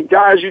 I mean,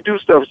 guys, you do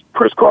stuff.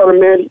 Chris Carter,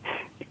 man,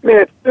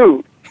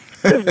 dude,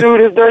 this dude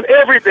has done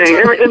everything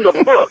in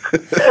the book,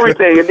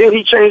 everything. And then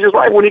he changed his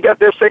life. When he got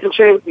that second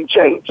chance, he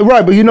changed.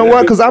 Right, but you know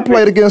what? Because I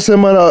played against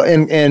him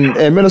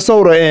in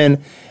Minnesota,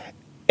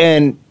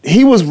 and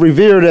he was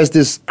revered as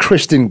this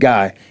Christian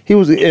guy. He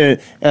was, and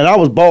I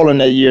was balling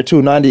that year too.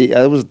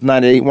 It was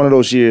 98, one of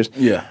those years.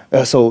 Yeah.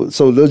 So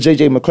little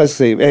J.J. McCleskey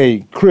said,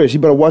 "Hey, Chris, you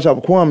better watch out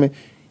for Kwamie."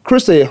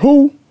 Chris said,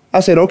 "Who?" I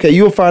said, "Okay,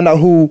 you'll find out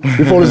who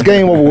before this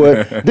game over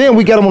with." Then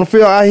we got him on the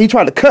field. He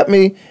tried to cut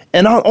me,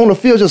 and I'm on the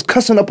field just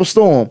cussing up a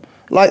storm.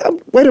 Like,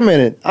 wait a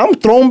minute, I'm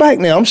thrown back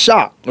now. I'm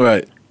shocked.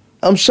 Right.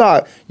 I'm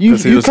shocked.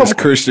 Because he was this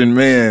Christian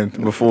man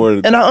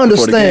before. And I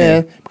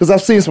understand because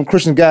I've seen some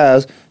Christian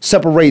guys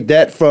separate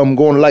that from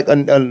going like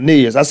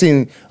Aeneas. I've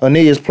seen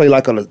Aeneas play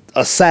like an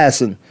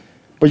assassin.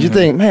 But you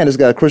think, man, this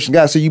guy's a Christian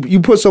guy. So you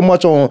put so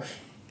much on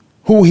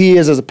who he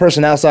is as a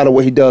person outside of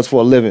what he does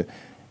for a living.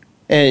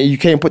 And you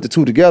can't put the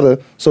two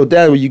together. So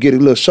that's where you get a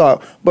little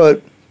sharp.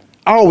 But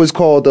I always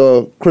called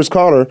Chris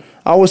Carter,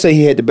 I always say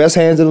he had the best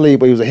hands in the league,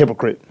 but he was a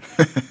hypocrite.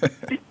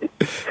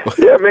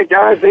 Yeah, man,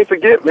 guys, they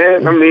forget,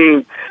 man. I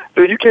mean,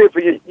 dude, you can't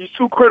forget. You're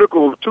too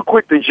critical, too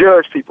quick to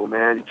judge people,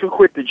 man. You're too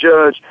quick to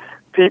judge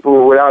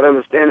people without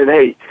understanding,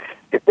 hey,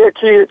 if they're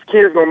kids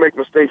going to make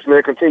mistakes, and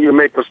they'll continue to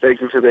make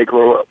mistakes until they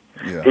grow up.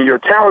 Yeah. And your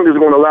talent is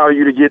going to allow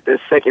you to get that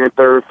second and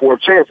third,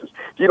 fourth chances.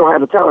 If you don't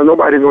have the talent,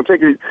 nobody's going to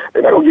take it.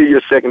 They're not going to give you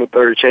a second and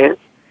third chance.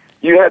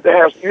 You have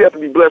to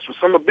be blessed with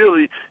some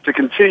ability to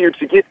continue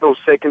to get those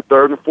second,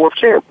 third, and fourth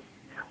chances.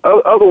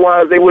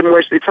 Otherwise, they wouldn't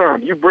waste their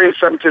time. You bring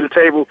something to the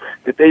table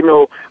that they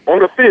know on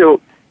the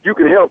field, you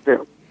can help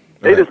them.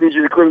 They just need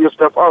you to clean your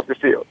stuff off the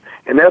field.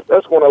 And that's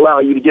going to allow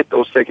you to get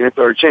those second and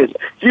third chances.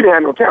 If you didn't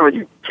have no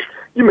talent,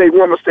 You made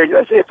one mistake.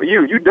 That's it for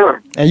you. You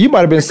done. And you might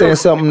have been saying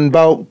something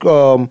about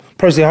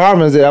Percy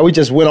Harvin that we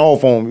just went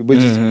off on.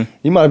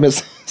 You might have been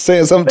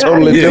saying something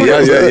totally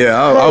different. Yeah.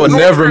 I would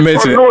never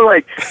mention.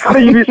 Like, how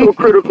do you be so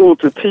critical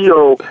to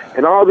T.O.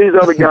 and all these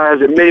other guys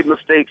that made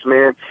mistakes,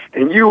 man?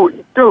 And this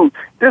dude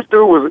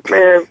was,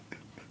 man,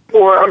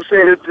 boy, I'm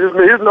saying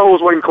his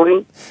nose wasn't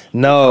clean.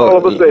 No,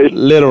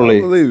 literally.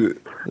 I believe it.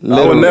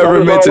 I would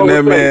never mention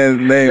that man's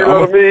name. You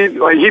know what I mean?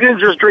 Like, he didn't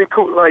just drink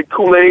Kool-Aid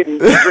and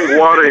drink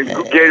water and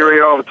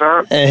Gatorade all the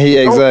time.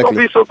 And Don't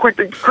be so quick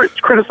to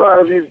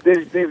criticize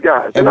these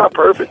guys. They're not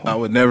perfect. I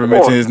would never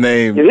mention his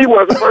name. And he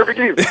wasn't perfect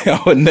either.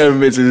 I would never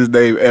mention his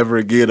name ever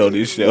again on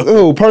this show.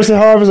 Ooh, Percy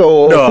Harvin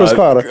or Chris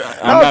Carter?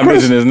 I'm not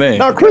mentioning his name.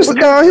 No, Chris. The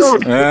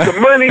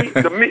money,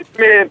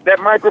 man, that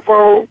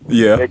microphone,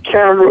 that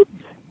camera,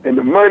 and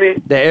the money,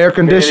 the air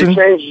conditioning,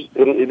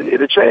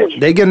 it'll change.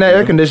 They get in that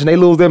air conditioning, they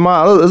lose their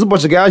mind. There's a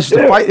bunch of guys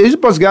used to fight. There's a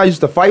bunch of guys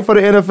used to fight for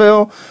the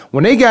NFL.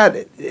 When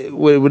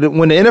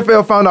the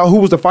NFL found out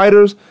who was the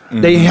fighters,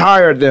 they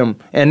hired them,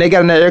 and they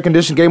got in that air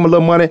conditioning, gave them a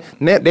little money.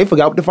 And they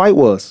forgot what the fight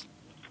was.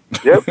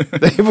 Yep,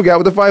 they forgot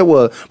what the fight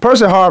was.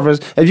 Percy Harvin,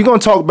 if you're gonna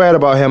talk bad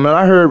about him, and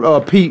I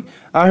heard Pete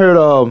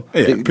Carroll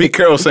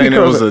saying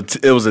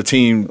it was a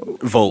team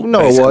vote.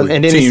 No, it was,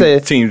 and then he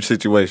said team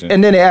situation.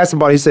 And then they asked him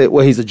about it. He said,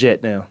 "Well, he's a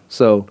Jet now."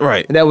 So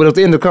right, and that was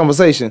the end of the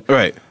conversation.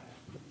 Right.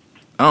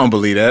 I don't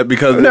believe that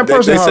because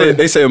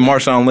they said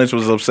Marshawn Lynch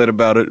was upset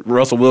about it.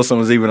 Russell Wilson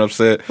was even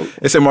upset.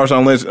 They said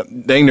Marshawn Lynch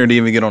dang near didn't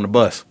even get on the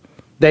bus.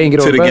 They didn't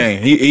get on the bus?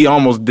 game. He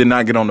almost did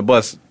not get on the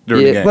bus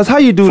during the game. But how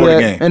you do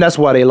that? And that's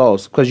why they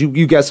lost, because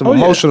you got some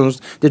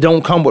emotions that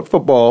don't come with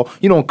football.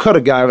 You don't cut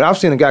a guy. I've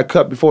seen a guy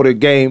cut before the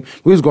game.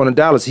 We was going to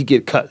Dallas. He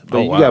get cut.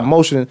 But you got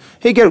emotion.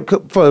 He get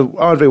cut for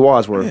Andre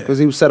Wadsworth because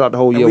he was set out the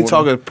whole year. We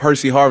talking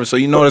Percy Harvin, so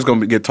you know it's going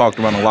to get talked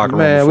about in the locker room.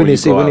 Man, we need to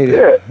see.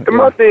 And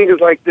my thing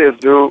is like this,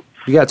 dude.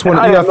 You got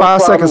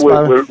 5 seconds.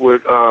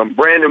 With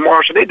Brandon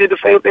Marshall, they did the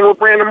same thing with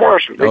Brandon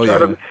Marshall.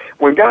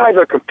 When guys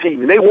are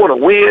competing, they want to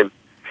win.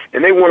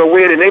 And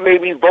they may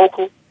be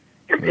vocal,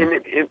 and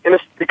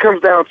it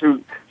comes down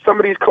to some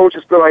of these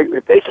coaches feel like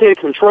if they can't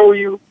control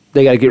you,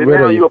 they got to get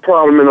rid of you. You're a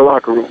problem in the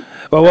locker room.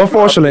 Well,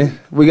 unfortunately,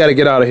 we got to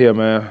get out of here,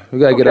 man. We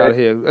got to get out of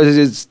here.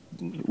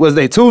 Was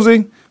they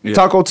Tuesday? Yeah.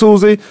 Taco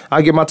Tuesday.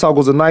 I get my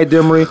tacos tonight,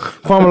 Demery.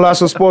 Kwamie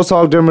Lassiter, Sports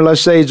Talk, Demery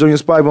Lachey, Junior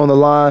Spivey on the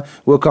line.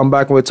 We'll come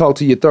back and we'll talk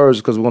to you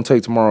Thursday because we're going to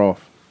take tomorrow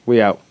off.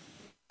 We out.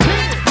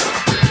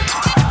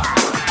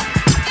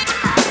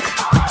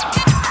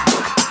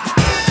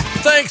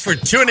 Thanks for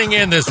tuning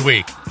in this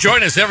week.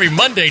 Join us every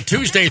Monday,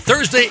 Tuesday,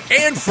 Thursday,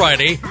 and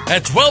Friday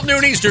at 12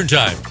 noon Eastern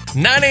Time,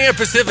 9 a.m.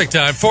 Pacific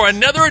Time for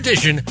another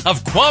edition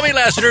of Kwamie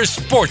Lassiter's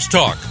Sports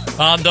Talk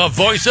on the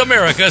Voice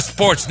America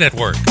Sports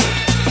Network.